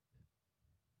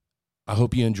 I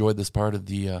hope you enjoyed this part of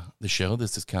the show.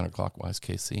 This is Counterclockwise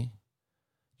KC.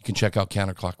 You can check out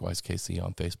Counterclockwise KC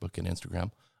on Facebook and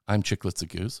Instagram. I'm Chicklets the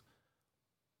Goose.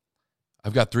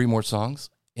 I've got three more songs,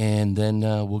 and then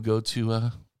we'll go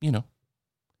to,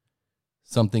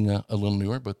 something a little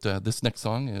newer. But this next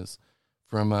song is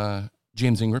from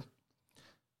James Ingram,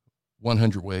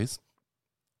 100 Ways.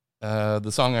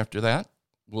 The song after that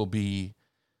will be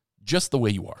Just the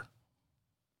Way You Are,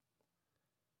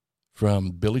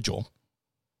 from Billy Joel,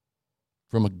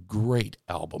 from a great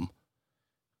album.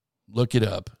 Look it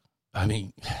up. I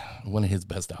mean, one of his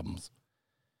best albums.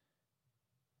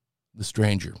 The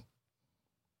Stranger.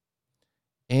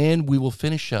 And we will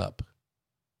finish up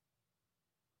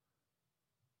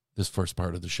this first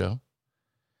part of the show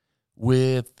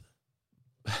with,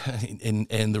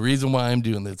 and the reason why I'm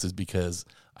doing this is because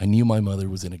I knew my mother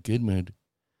was in a good mood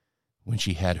when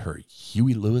she had her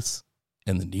Huey Lewis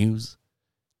and the News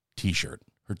t-shirt,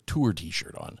 her tour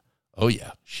t-shirt on. Oh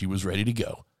yeah, she was ready to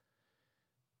go.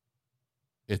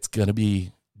 It's going to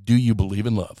be Do You Believe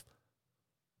in Love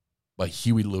by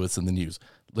Huey Lewis and the News.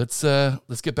 Let's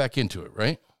get back into it,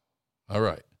 right? All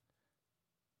right.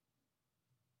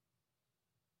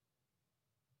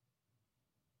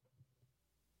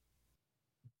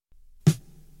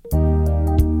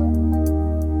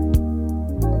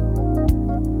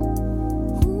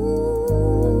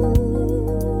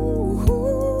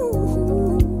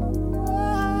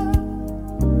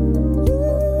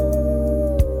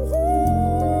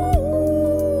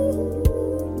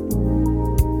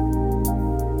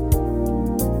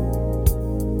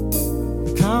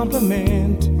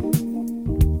 Compliment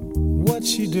what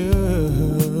she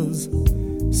does.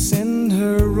 Send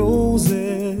her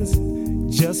roses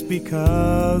just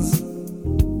because.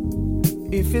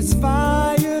 If it's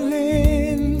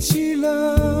violin she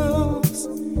loves,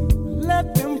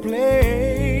 let them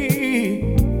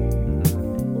play.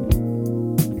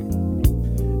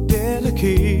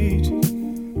 Dedicate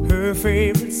her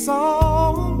favorite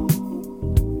song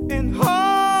and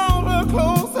hold her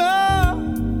closer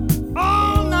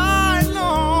all night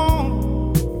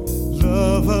long.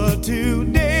 Love her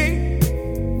today,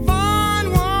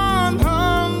 find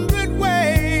 100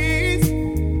 ways.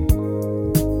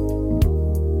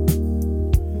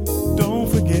 Don't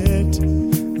forget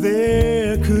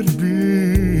there could be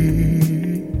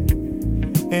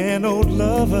an old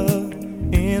lover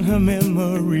in her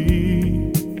memory.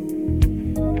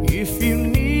 If you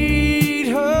need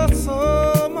her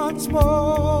so much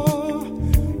more,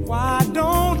 why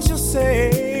don't you say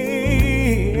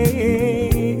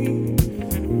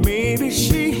maybe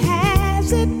she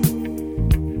has it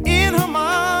in her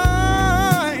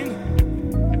mind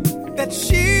that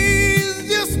she's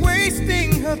just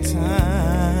wasting her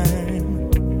time?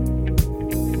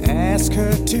 Ask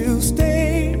her to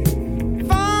stay,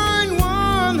 find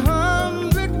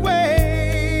 100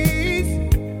 ways.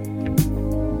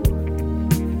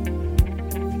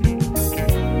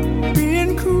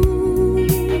 Being cool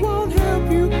won't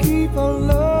help you keep a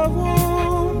love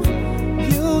warm.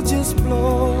 You'll just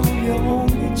blow your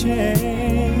only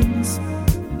chance.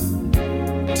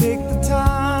 Take the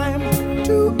time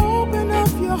to open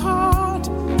up your heart.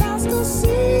 That's the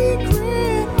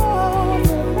secret of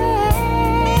romance.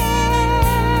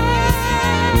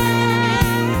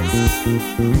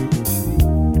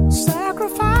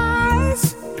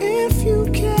 Sacrifice if you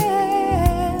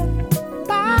can.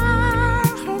 Buy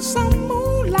her some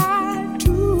moonlight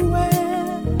to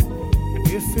wear.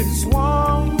 If it's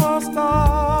one more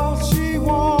star she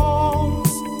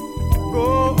wants,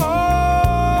 go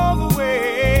all the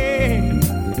way.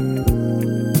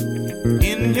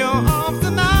 In your arms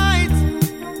tonight,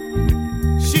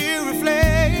 she'll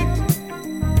reflect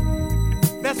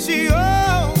that she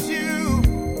owes you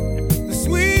the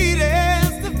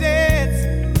sweetest of debts.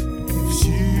 If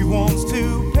she wants to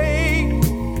pay,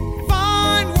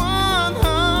 find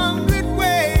 100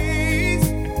 ways.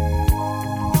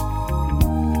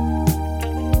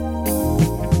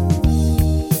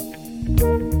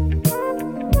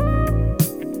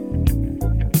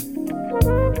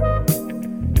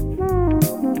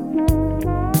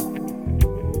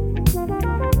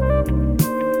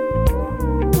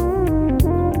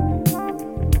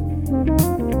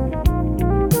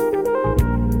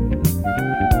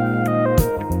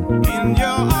 In your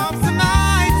arms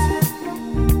tonight,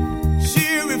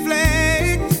 she'll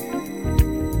reflect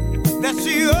that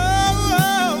she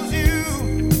owes you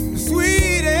the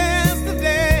sweetest of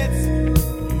debts.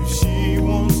 If she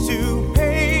wants to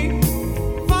pay,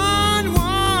 find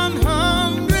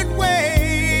 100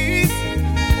 ways.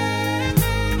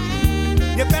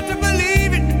 You better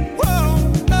believe it. Whoa,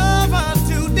 love her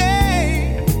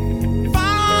today.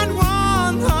 Find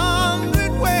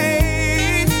 100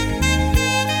 ways.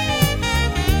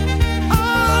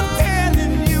 I'm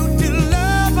telling you to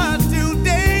love her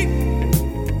today.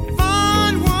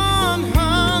 Find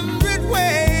 100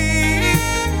 ways.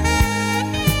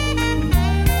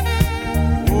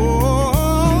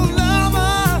 Oh, love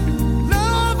her,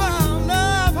 love her,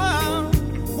 love her.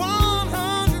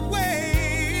 100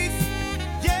 ways.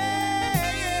 Yeah.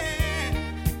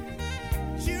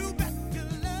 You better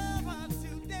love her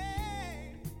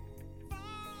today.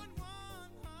 Find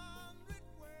 100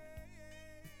 ways.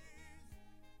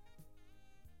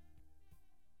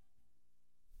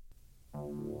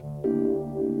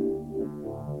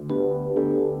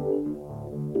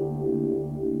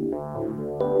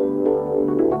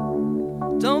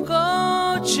 Don't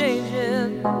go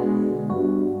changing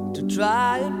to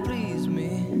try and please me.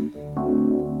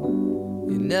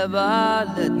 You never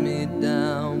let me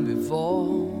down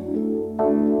before.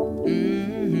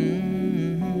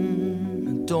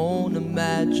 Don't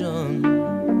imagine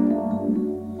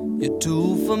You're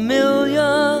too familiar,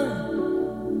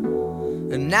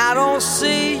 and I don't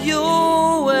see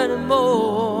you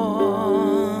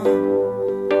anymore.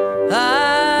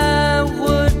 I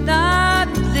would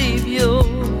not leave you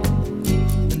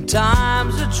in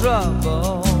times of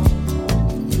trouble.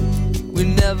 We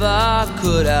never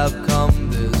could have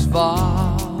come this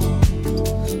far.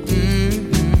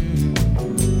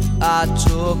 I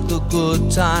took the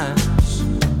good times,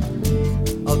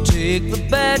 I'll take the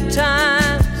bad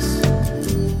times.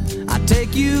 I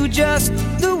take you just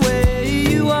the way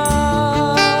you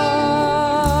are.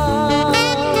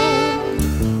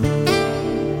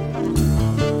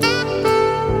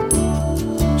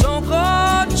 Don't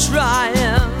go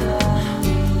trying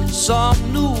some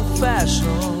new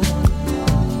fashion.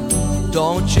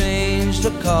 Don't change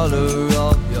the color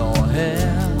of your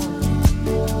hair.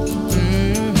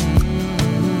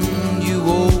 You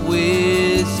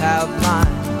always have my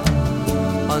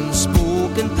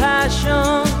unspoken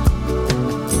passion.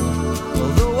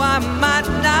 Although I might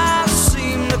not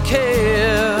seem to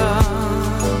care,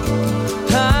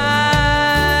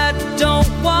 I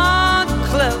don't want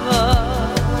clever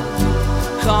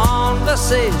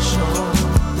conversation.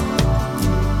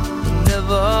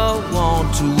 Never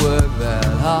want to work that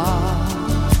hard.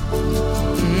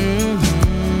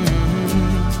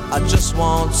 I just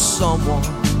want someone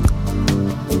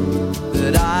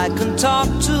that I can talk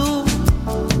to.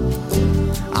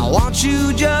 I want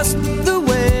you just the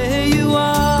way you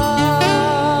are.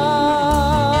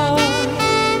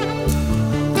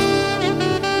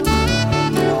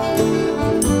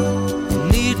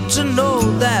 Need to know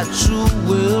that you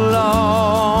will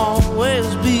always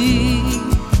be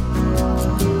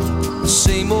the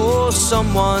same old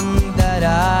someone that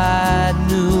I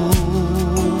knew.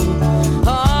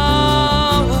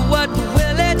 Oh, what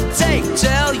will it take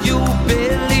till you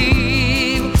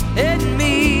believe in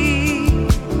me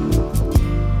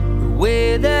the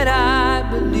way that I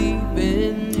believe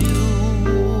in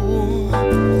you?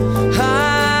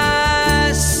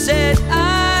 I said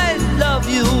I love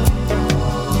you,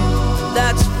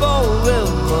 that's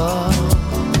forever.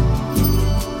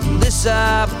 This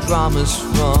I promise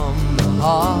from the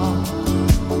heart.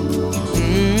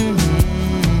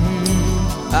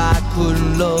 I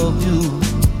couldn't love you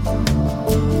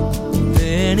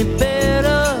any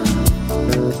better.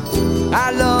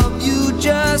 I love you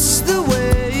just the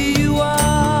way you are.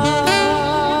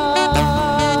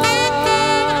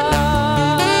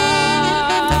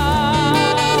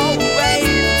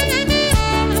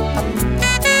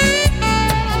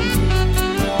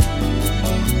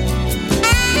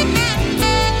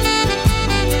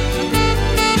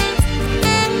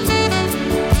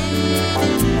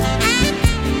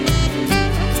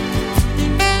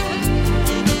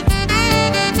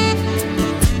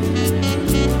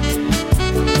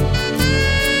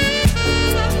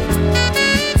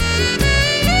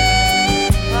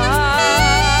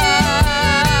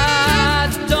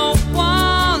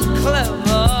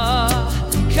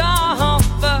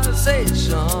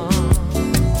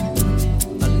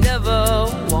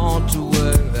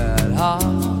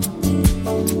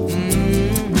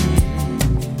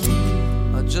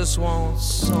 Want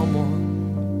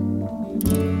someone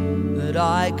that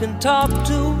I can talk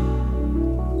to.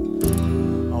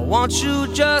 I want you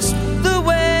just the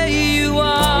way you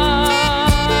are.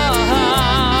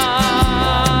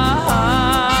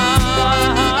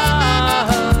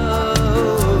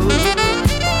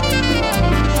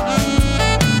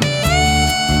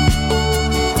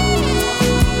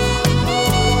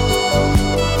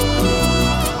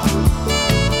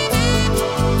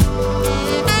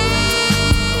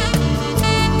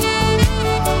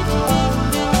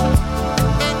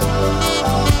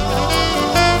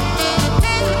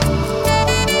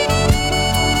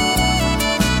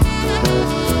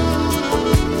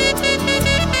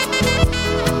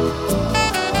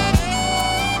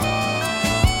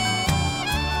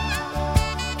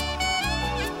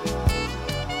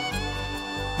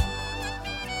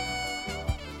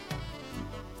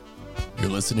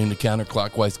 Listening to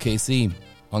Counterclockwise KC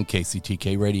on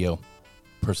KCTK Radio,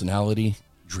 personality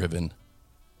driven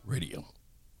radio.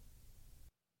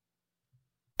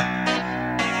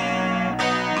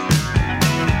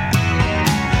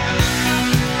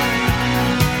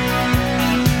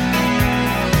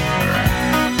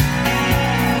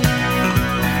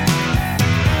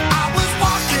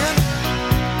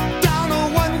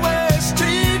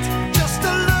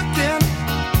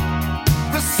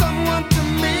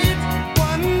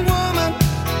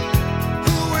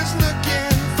 Who is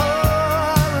looking for a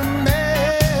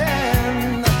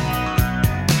man?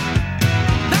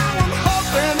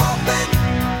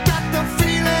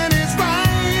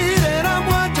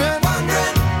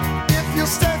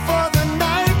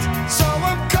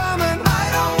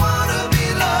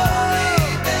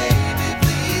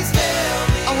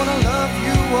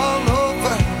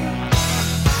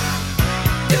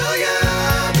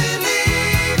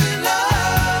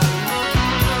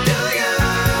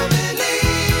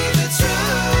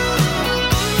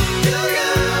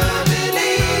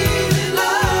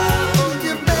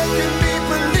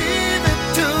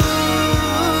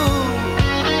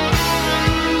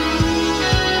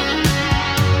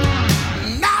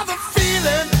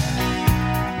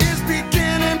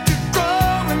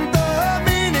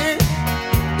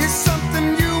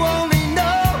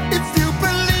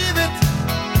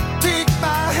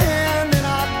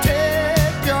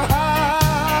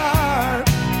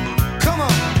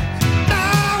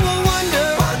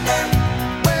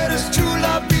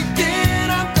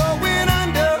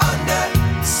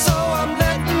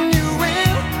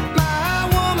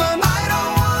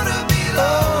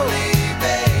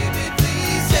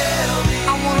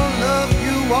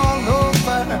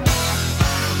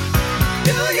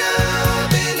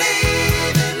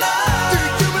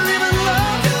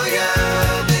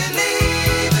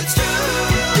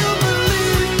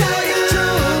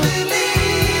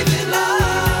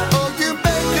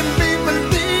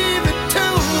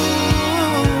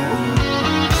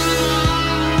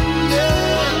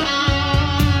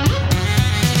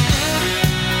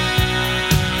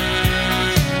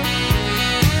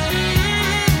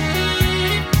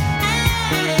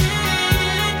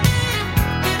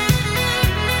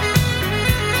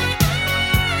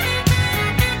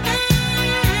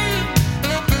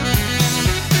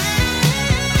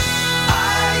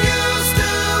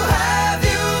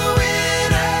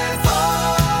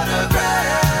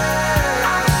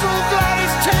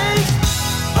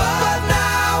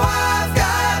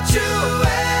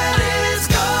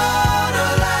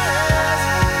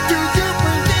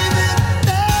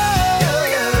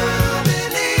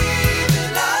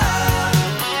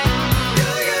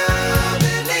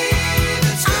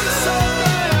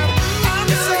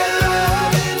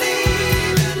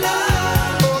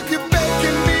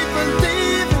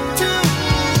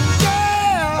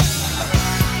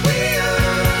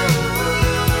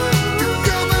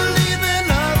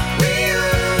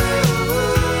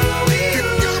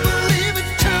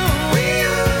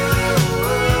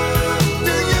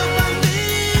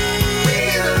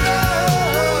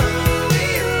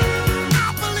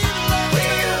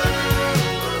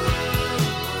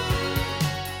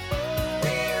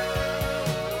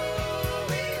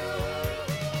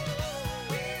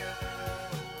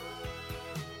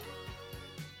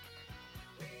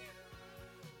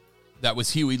 That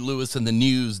was Huey Lewis and the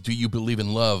News. Do you believe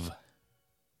in love?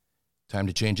 Time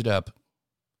to change it up.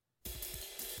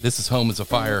 This is Home is a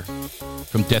Fire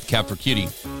from Death Cab for Cutie.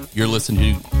 You're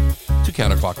listening to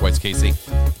Counterclockwise, Casey.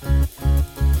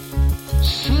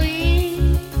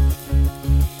 Sleep,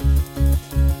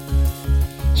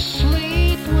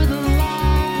 sleep with the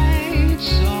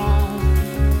lights on,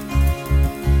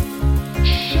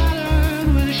 shuttered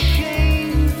with the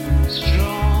shades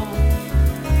drawn.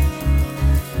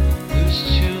 There's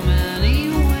too many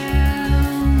windows,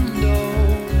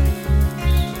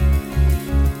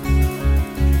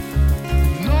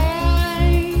 noise,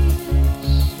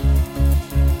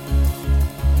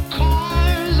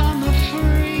 cars on the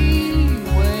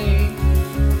freeway,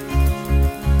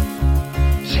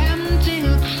 tempting a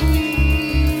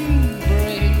clean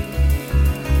break.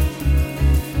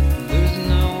 There's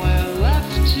nowhere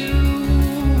left to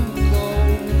go.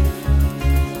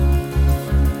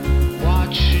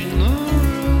 Watching the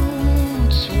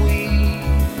roots weave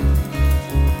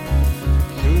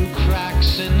through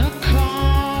cracks in the concrete.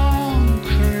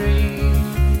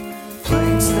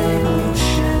 Planes they will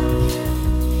shift,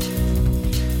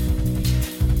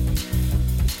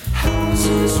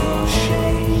 houses will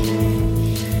shake,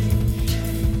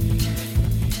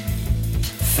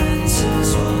 fences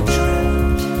will drip.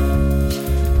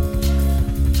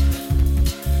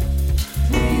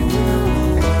 We will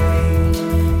awake,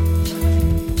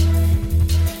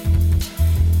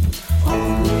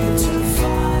 only to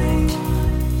find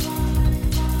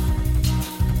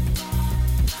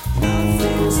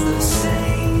nothing's the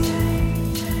same.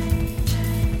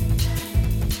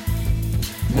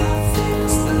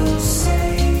 Nothing's the same.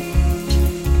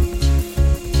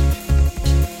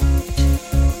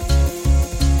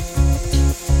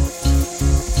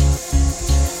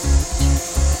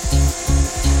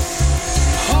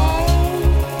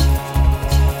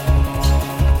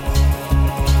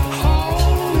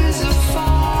 Home is a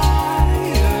fire,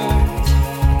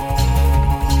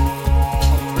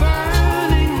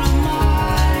 burning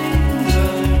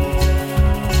reminder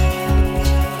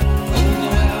of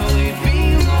where we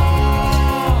belong.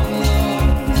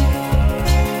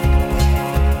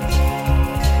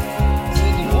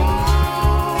 With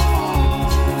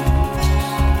walls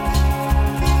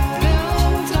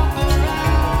built up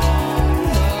around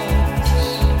us,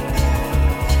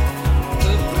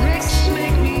 the bricks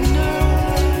make me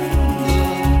nervous.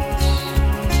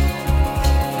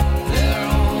 They're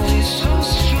only so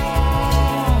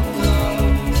strong,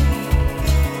 love.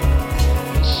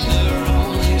 They're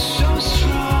only so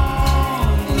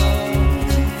strong, love.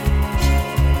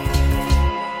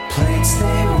 Plates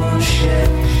they will shift,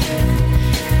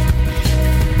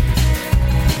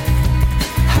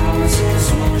 houses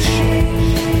will shake,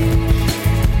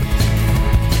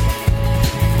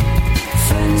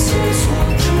 fences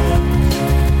will drip.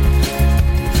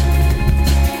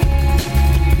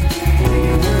 We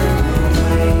will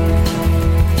awake,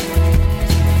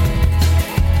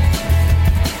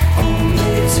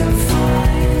 only to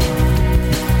find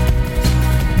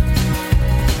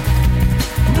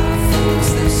nothing's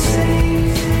the same.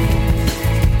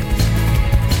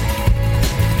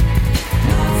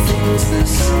 Nothing's the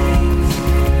same.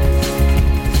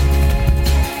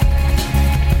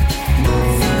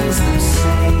 Nothing's the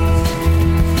same.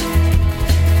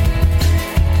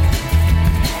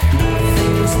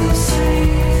 Nothing's the same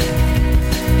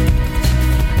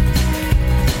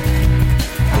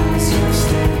as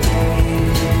yesterday.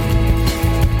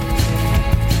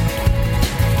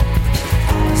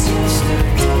 As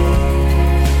yesterday.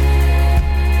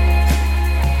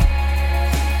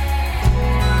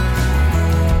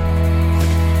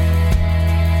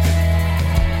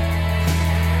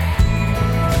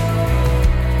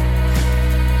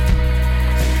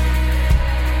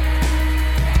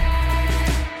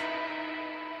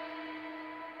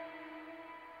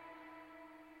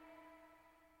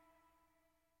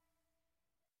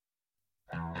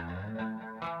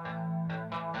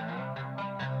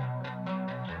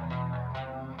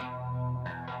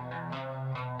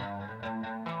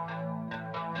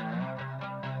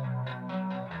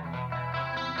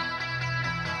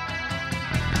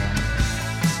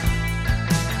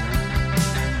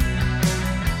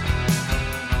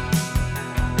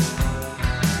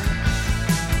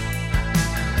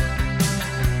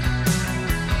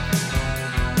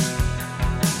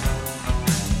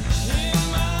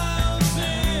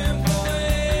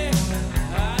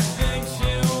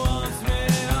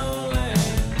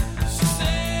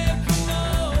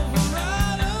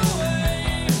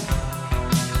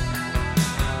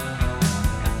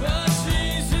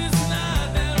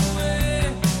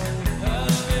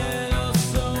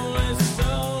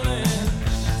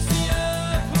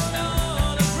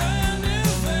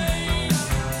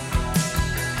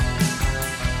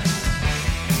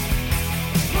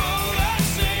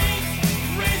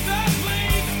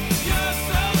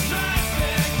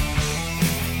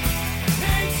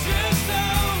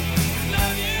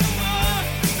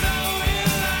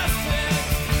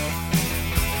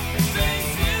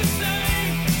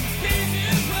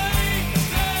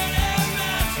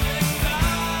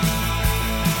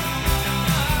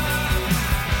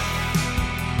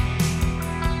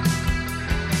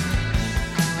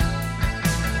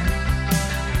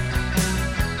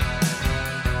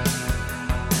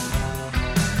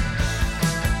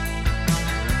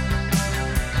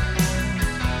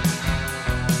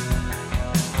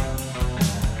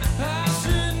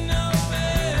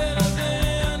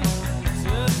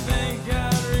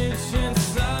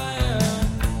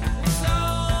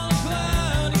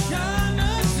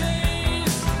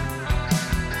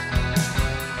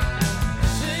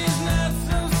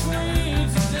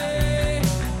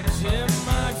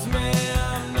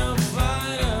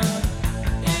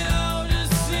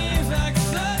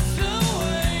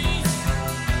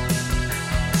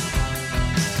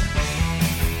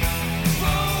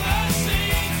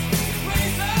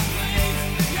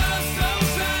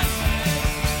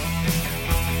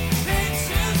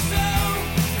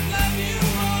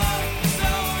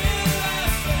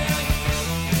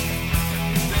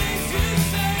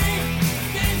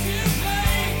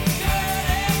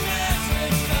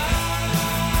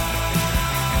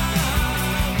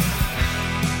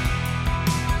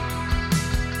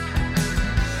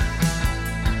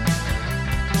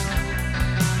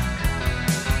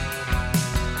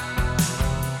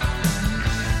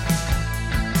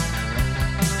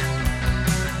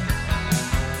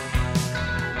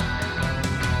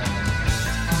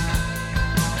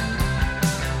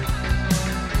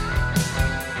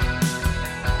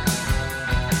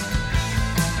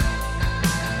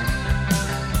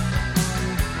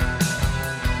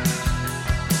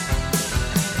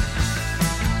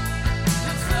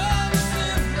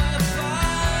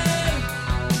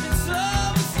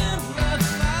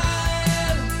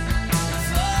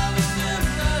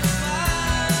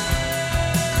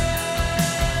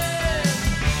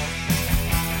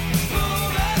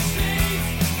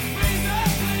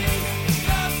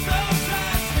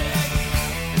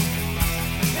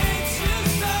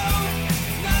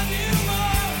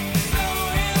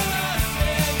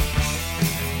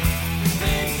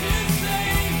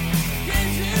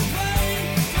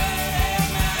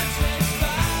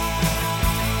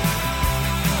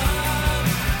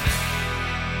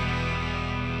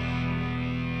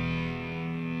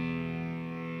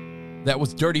 That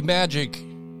was Dirty Magic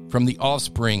from The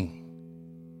Offspring.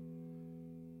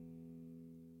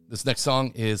 This next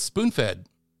song is Spoonfed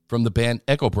from the band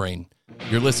Echo Brain.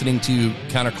 You're listening to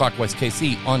Counterclockwise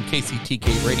KC on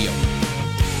KCTK Radio.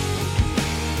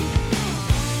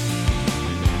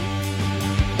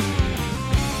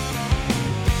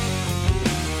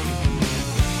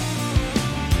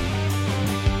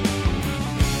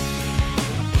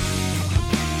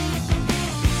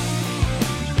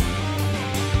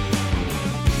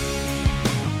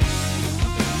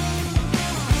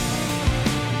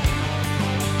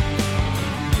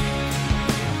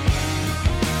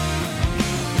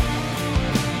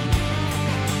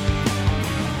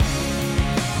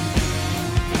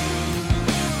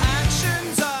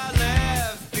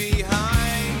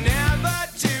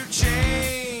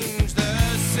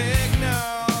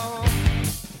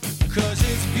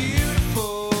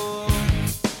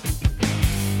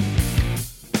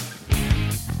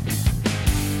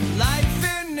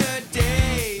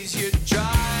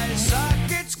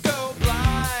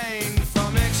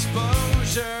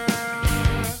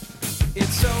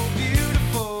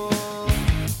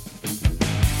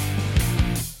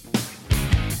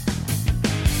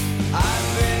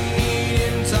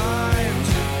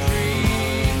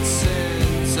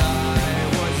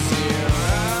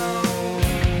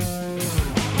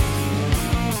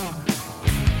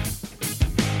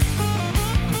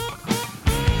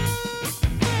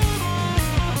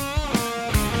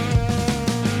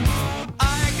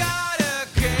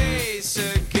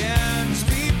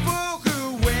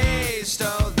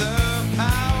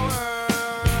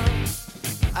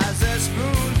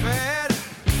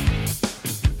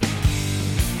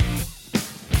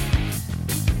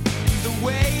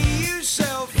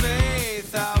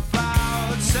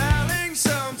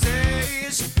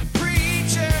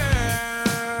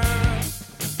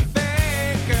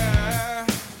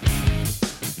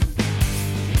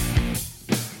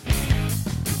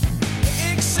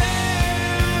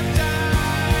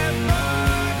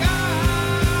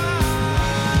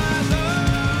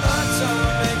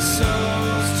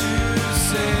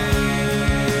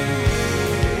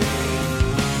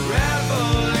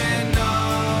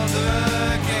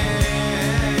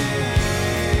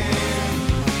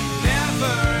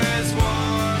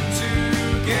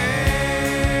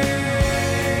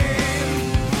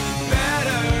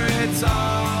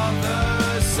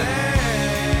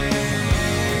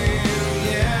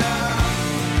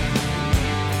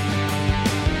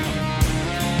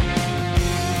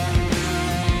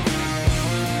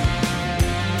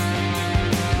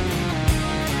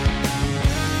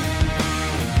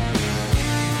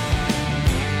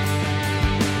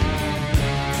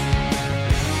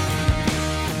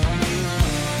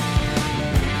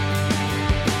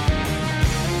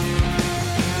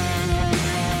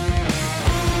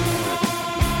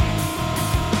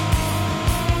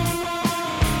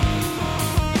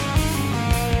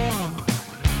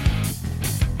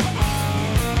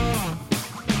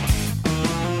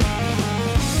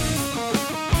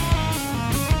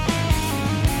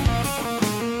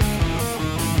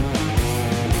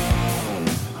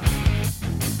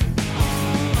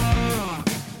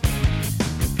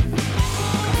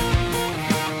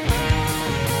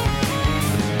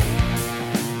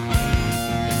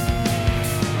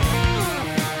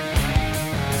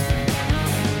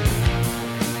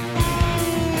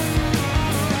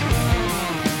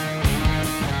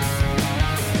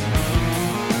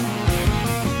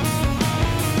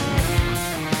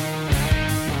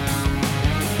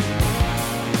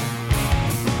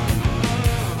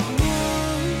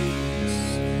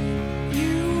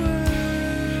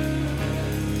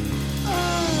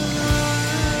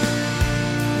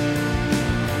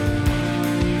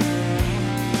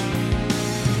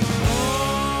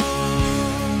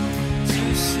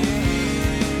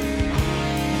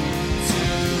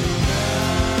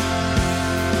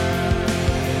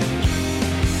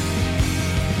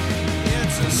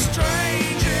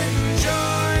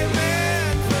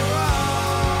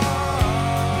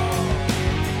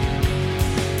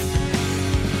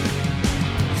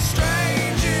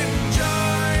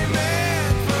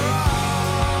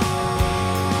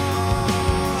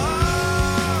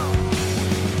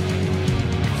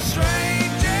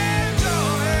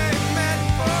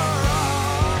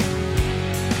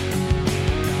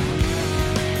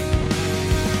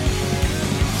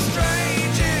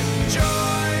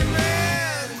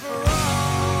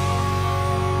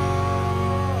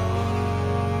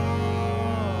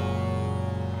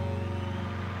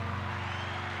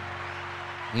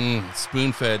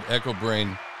 Spoonfed, Echo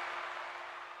Brain.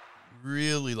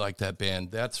 Really like that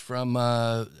band. That's from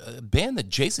a band that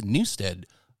Jason Newsted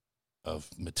of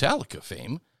Metallica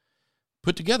fame,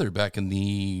 put together back in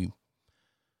the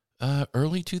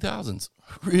early 2000s.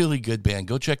 Really good band.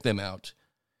 Go check them out.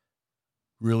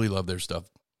 Really love their stuff.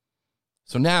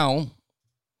 So now,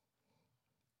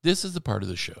 this is the part of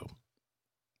the show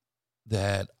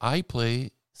that I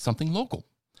play something local.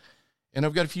 And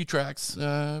I've got a few tracks,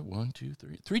 3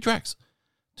 tracks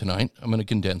tonight. I'm going to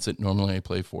condense it. Normally I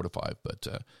play 4 to 5, but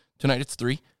tonight it's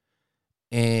 3.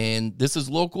 And this is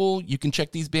local. You can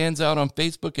check these bands out on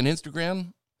Facebook and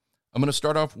Instagram. I'm going to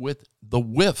start off with The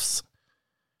Whiffs,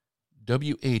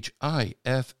 WHIFFS.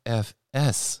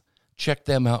 Check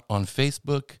them out on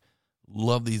Facebook.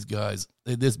 Love these guys.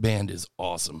 This band is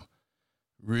awesome.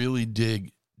 Really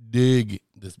dig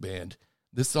this band.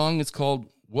 This song is called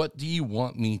What Do You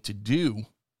Want Me to Do?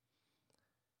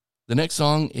 The next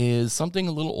song is something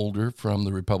a little older from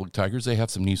the Republic Tigers. They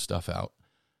have some new stuff out.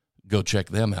 Go check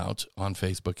them out on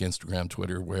Facebook, Instagram,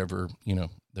 Twitter, wherever,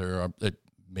 there are.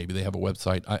 Maybe they have a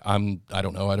website. I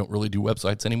don't know. I don't really do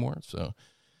websites anymore. So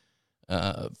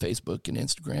Facebook and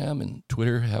Instagram and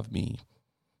Twitter have me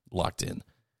locked in.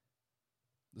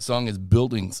 The song is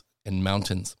Buildings and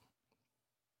Mountains.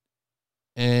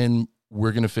 And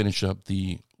we're going to finish up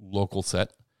the local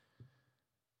set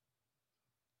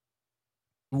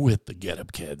with the Get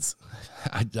Up Kids.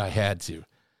 I had to.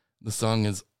 The song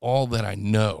is All That I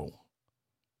Know.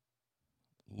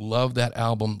 Love that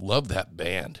album. Love that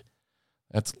band.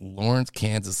 That's Lawrence,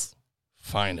 Kansas'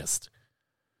 finest.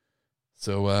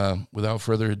 So without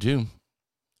further ado,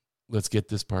 let's get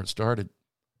this part started.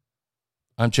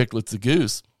 I'm Chicklets the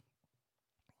Goose.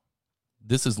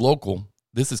 This is local.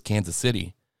 This is Kansas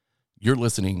City. You're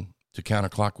listening to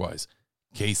Counterclockwise,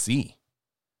 KC.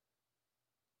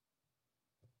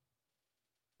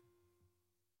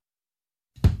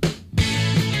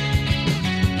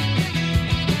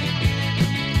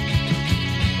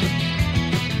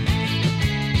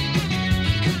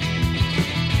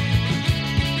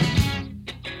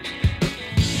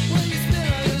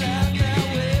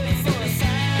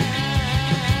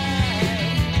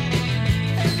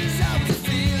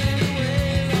 Feeling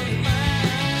away on your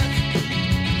mind.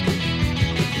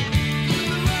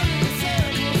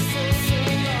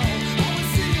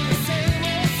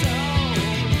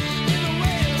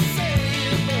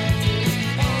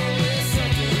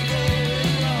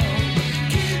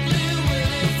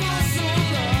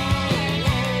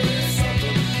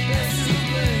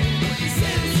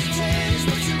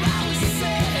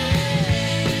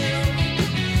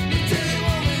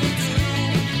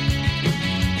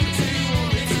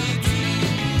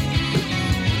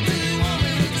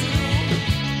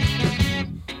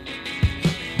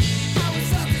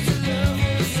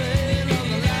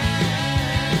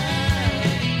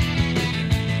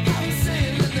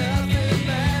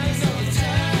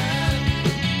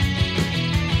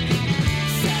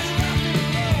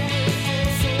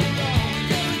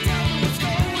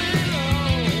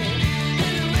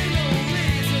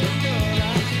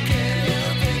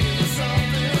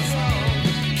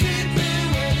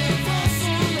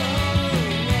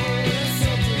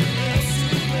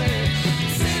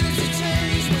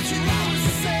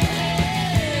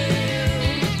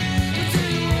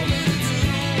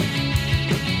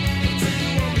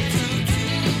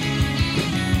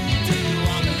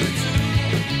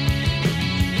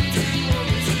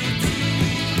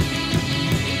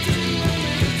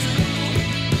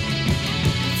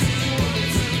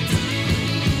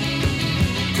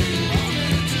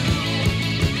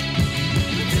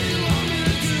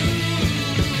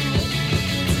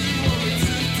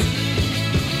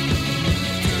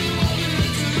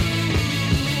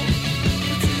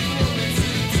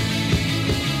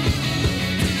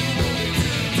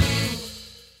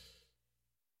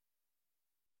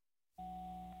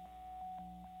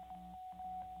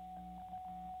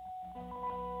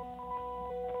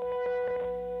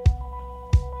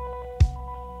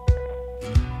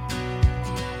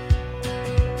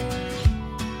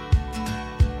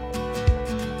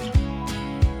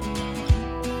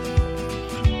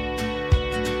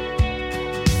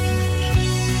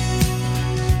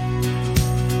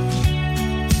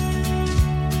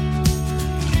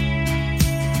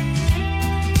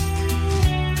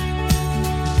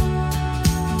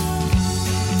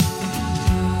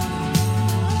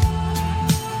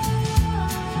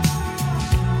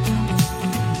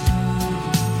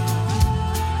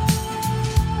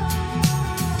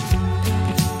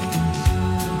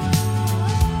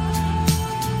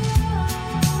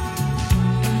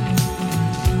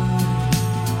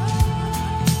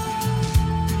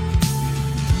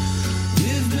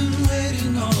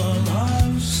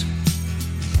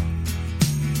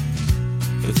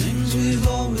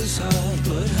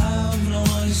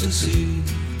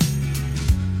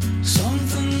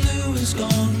 is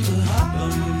going to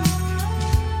happen.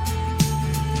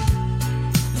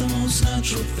 The most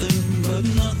natural thing, but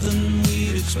nothing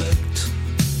we'd expect.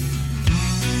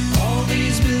 All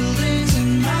these buildings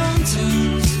and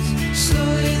mountains,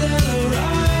 slowly they'll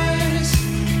arise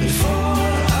before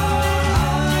our eyes.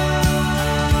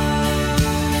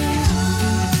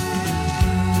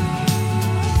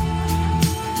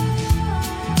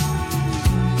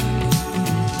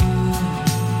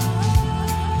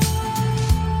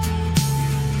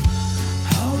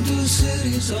 How do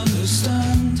cities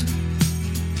understand?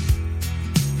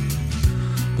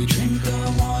 We drink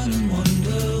our wine and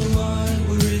wonder why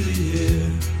we're really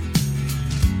here.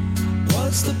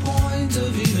 What's the point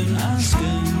of even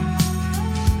asking?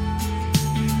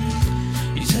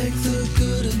 You take the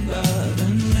good and bad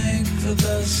and make the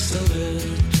best of it.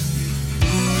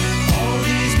 All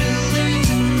these buildings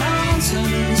and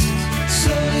mountains,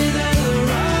 slowly they'll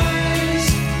arise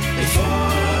before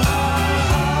our eyes.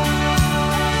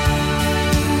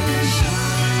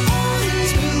 All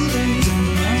these buildings and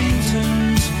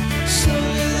mountains,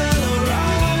 slowly they'll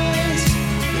arise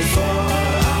before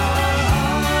our eyes.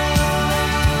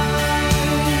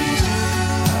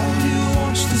 Have you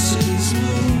watched the cities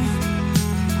move?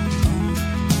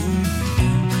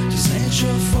 Does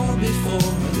nature fall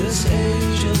before this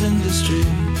age of industry?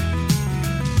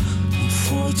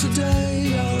 For today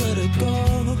I'll let it go.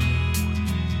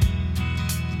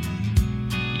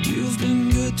 You've been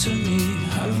good to me,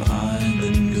 have I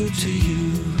been good to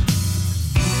you?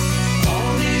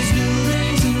 All these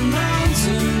buildings and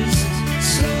mountains,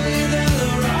 slowly they'll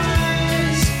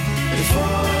arise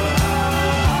before our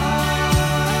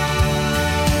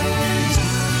eyes.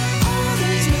 All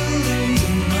these buildings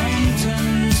and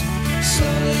mountains,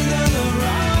 slowly they'll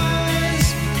arise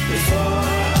before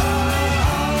our eyes.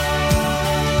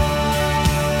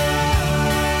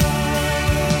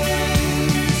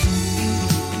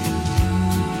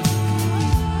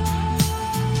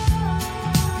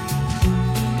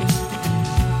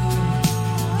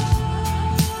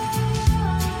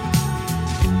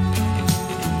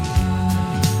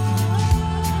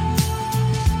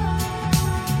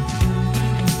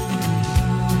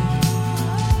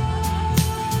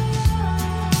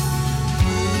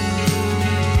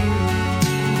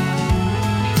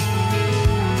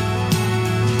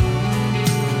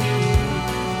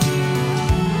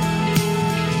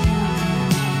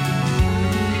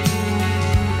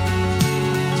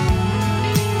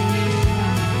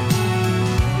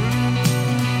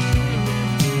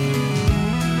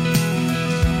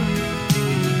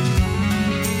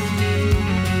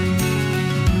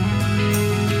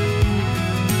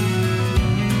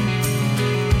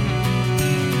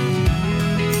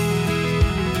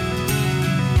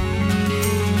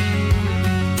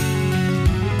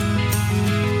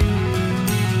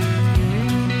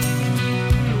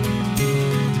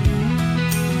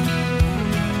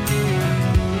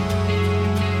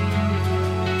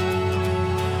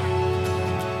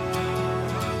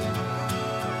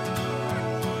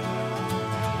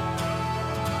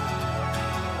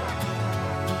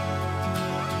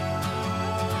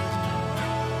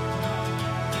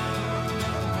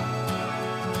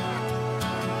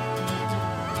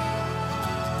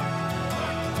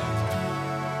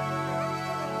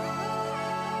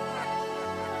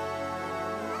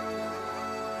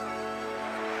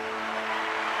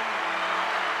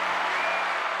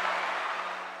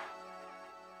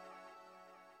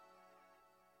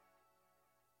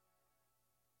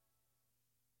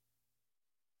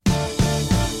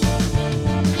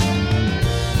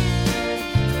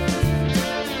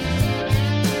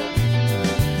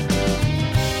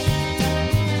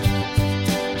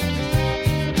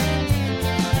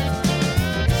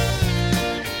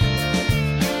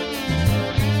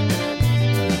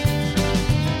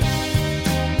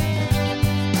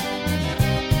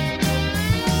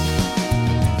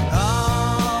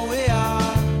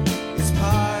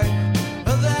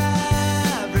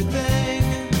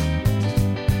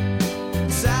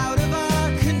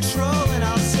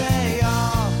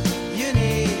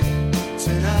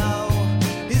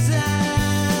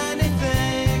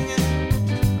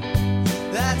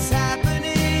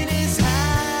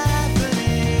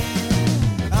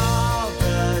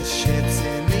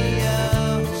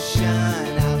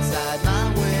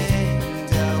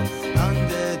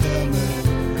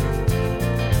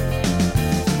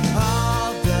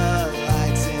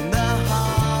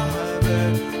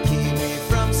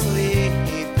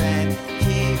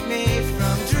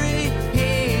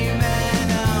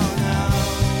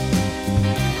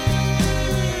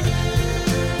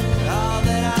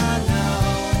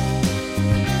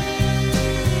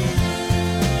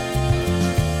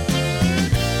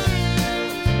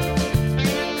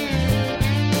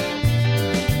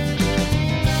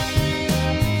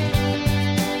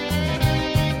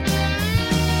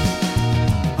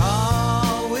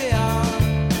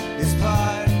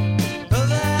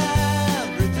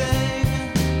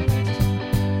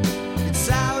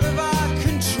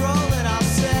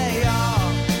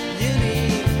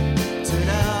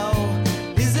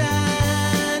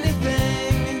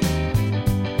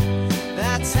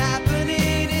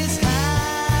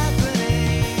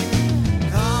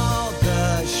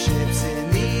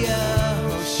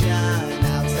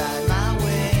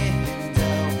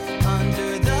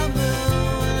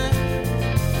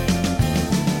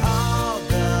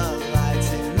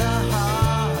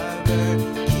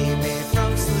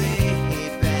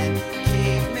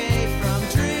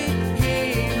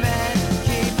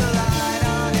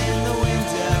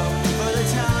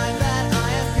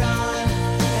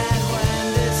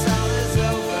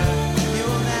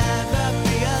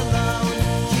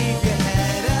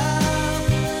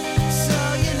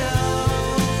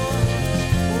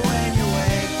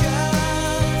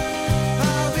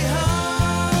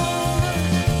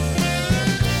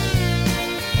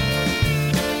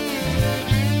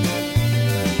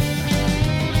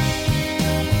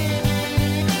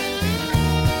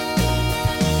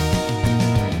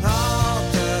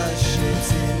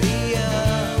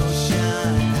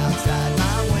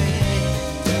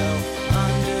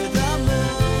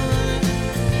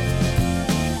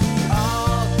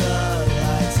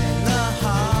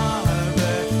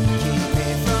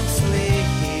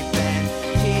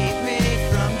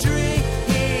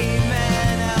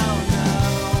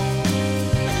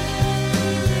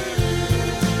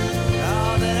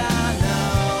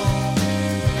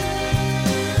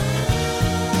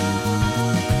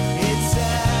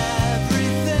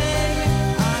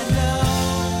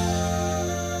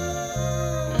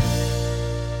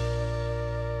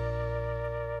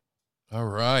 All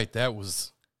right, that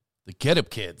was the Get Up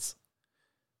Kids.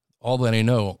 All That I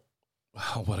Know.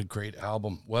 Wow, what a great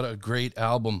album. What a great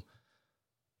album.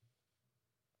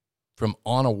 From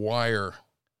On a Wire.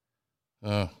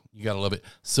 You got to love it.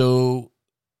 So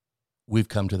we've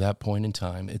come to that point in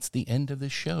time. It's the end of the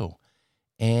show.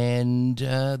 And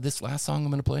this last song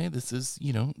I'm going to play, this is,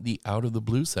 the Out of the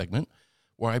Blue segment,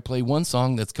 where I play one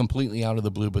song that's completely out of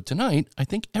the blue. But tonight, I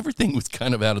think everything was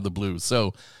kind of out of the blue.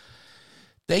 So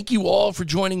thank you all for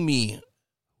joining me.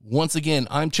 Once again,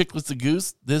 I'm Chickless the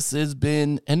Goose. This has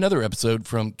been another episode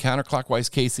from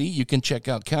Counterclockwise KC. You can check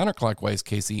out Counterclockwise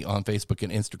KC on Facebook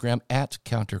and Instagram at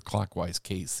Counterclockwise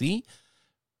KC.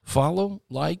 Follow,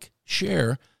 like,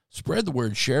 share, spread the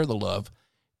word, share the love.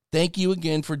 Thank you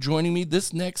again for joining me.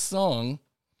 This next song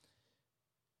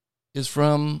is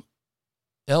from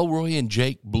Elroy and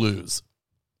Jake Blues.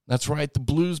 That's right, the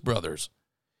Blues Brothers.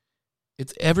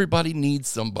 It's Everybody Needs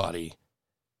Somebody.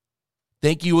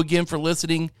 Thank you again for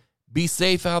listening. Be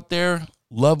safe out there.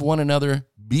 Love one another.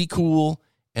 Be cool.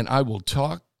 And I will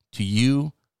talk to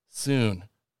you soon.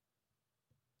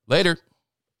 Later.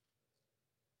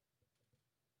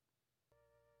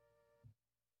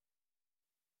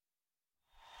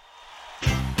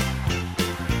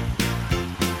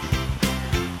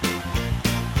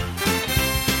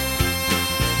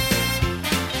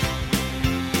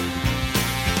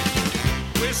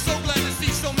 We're so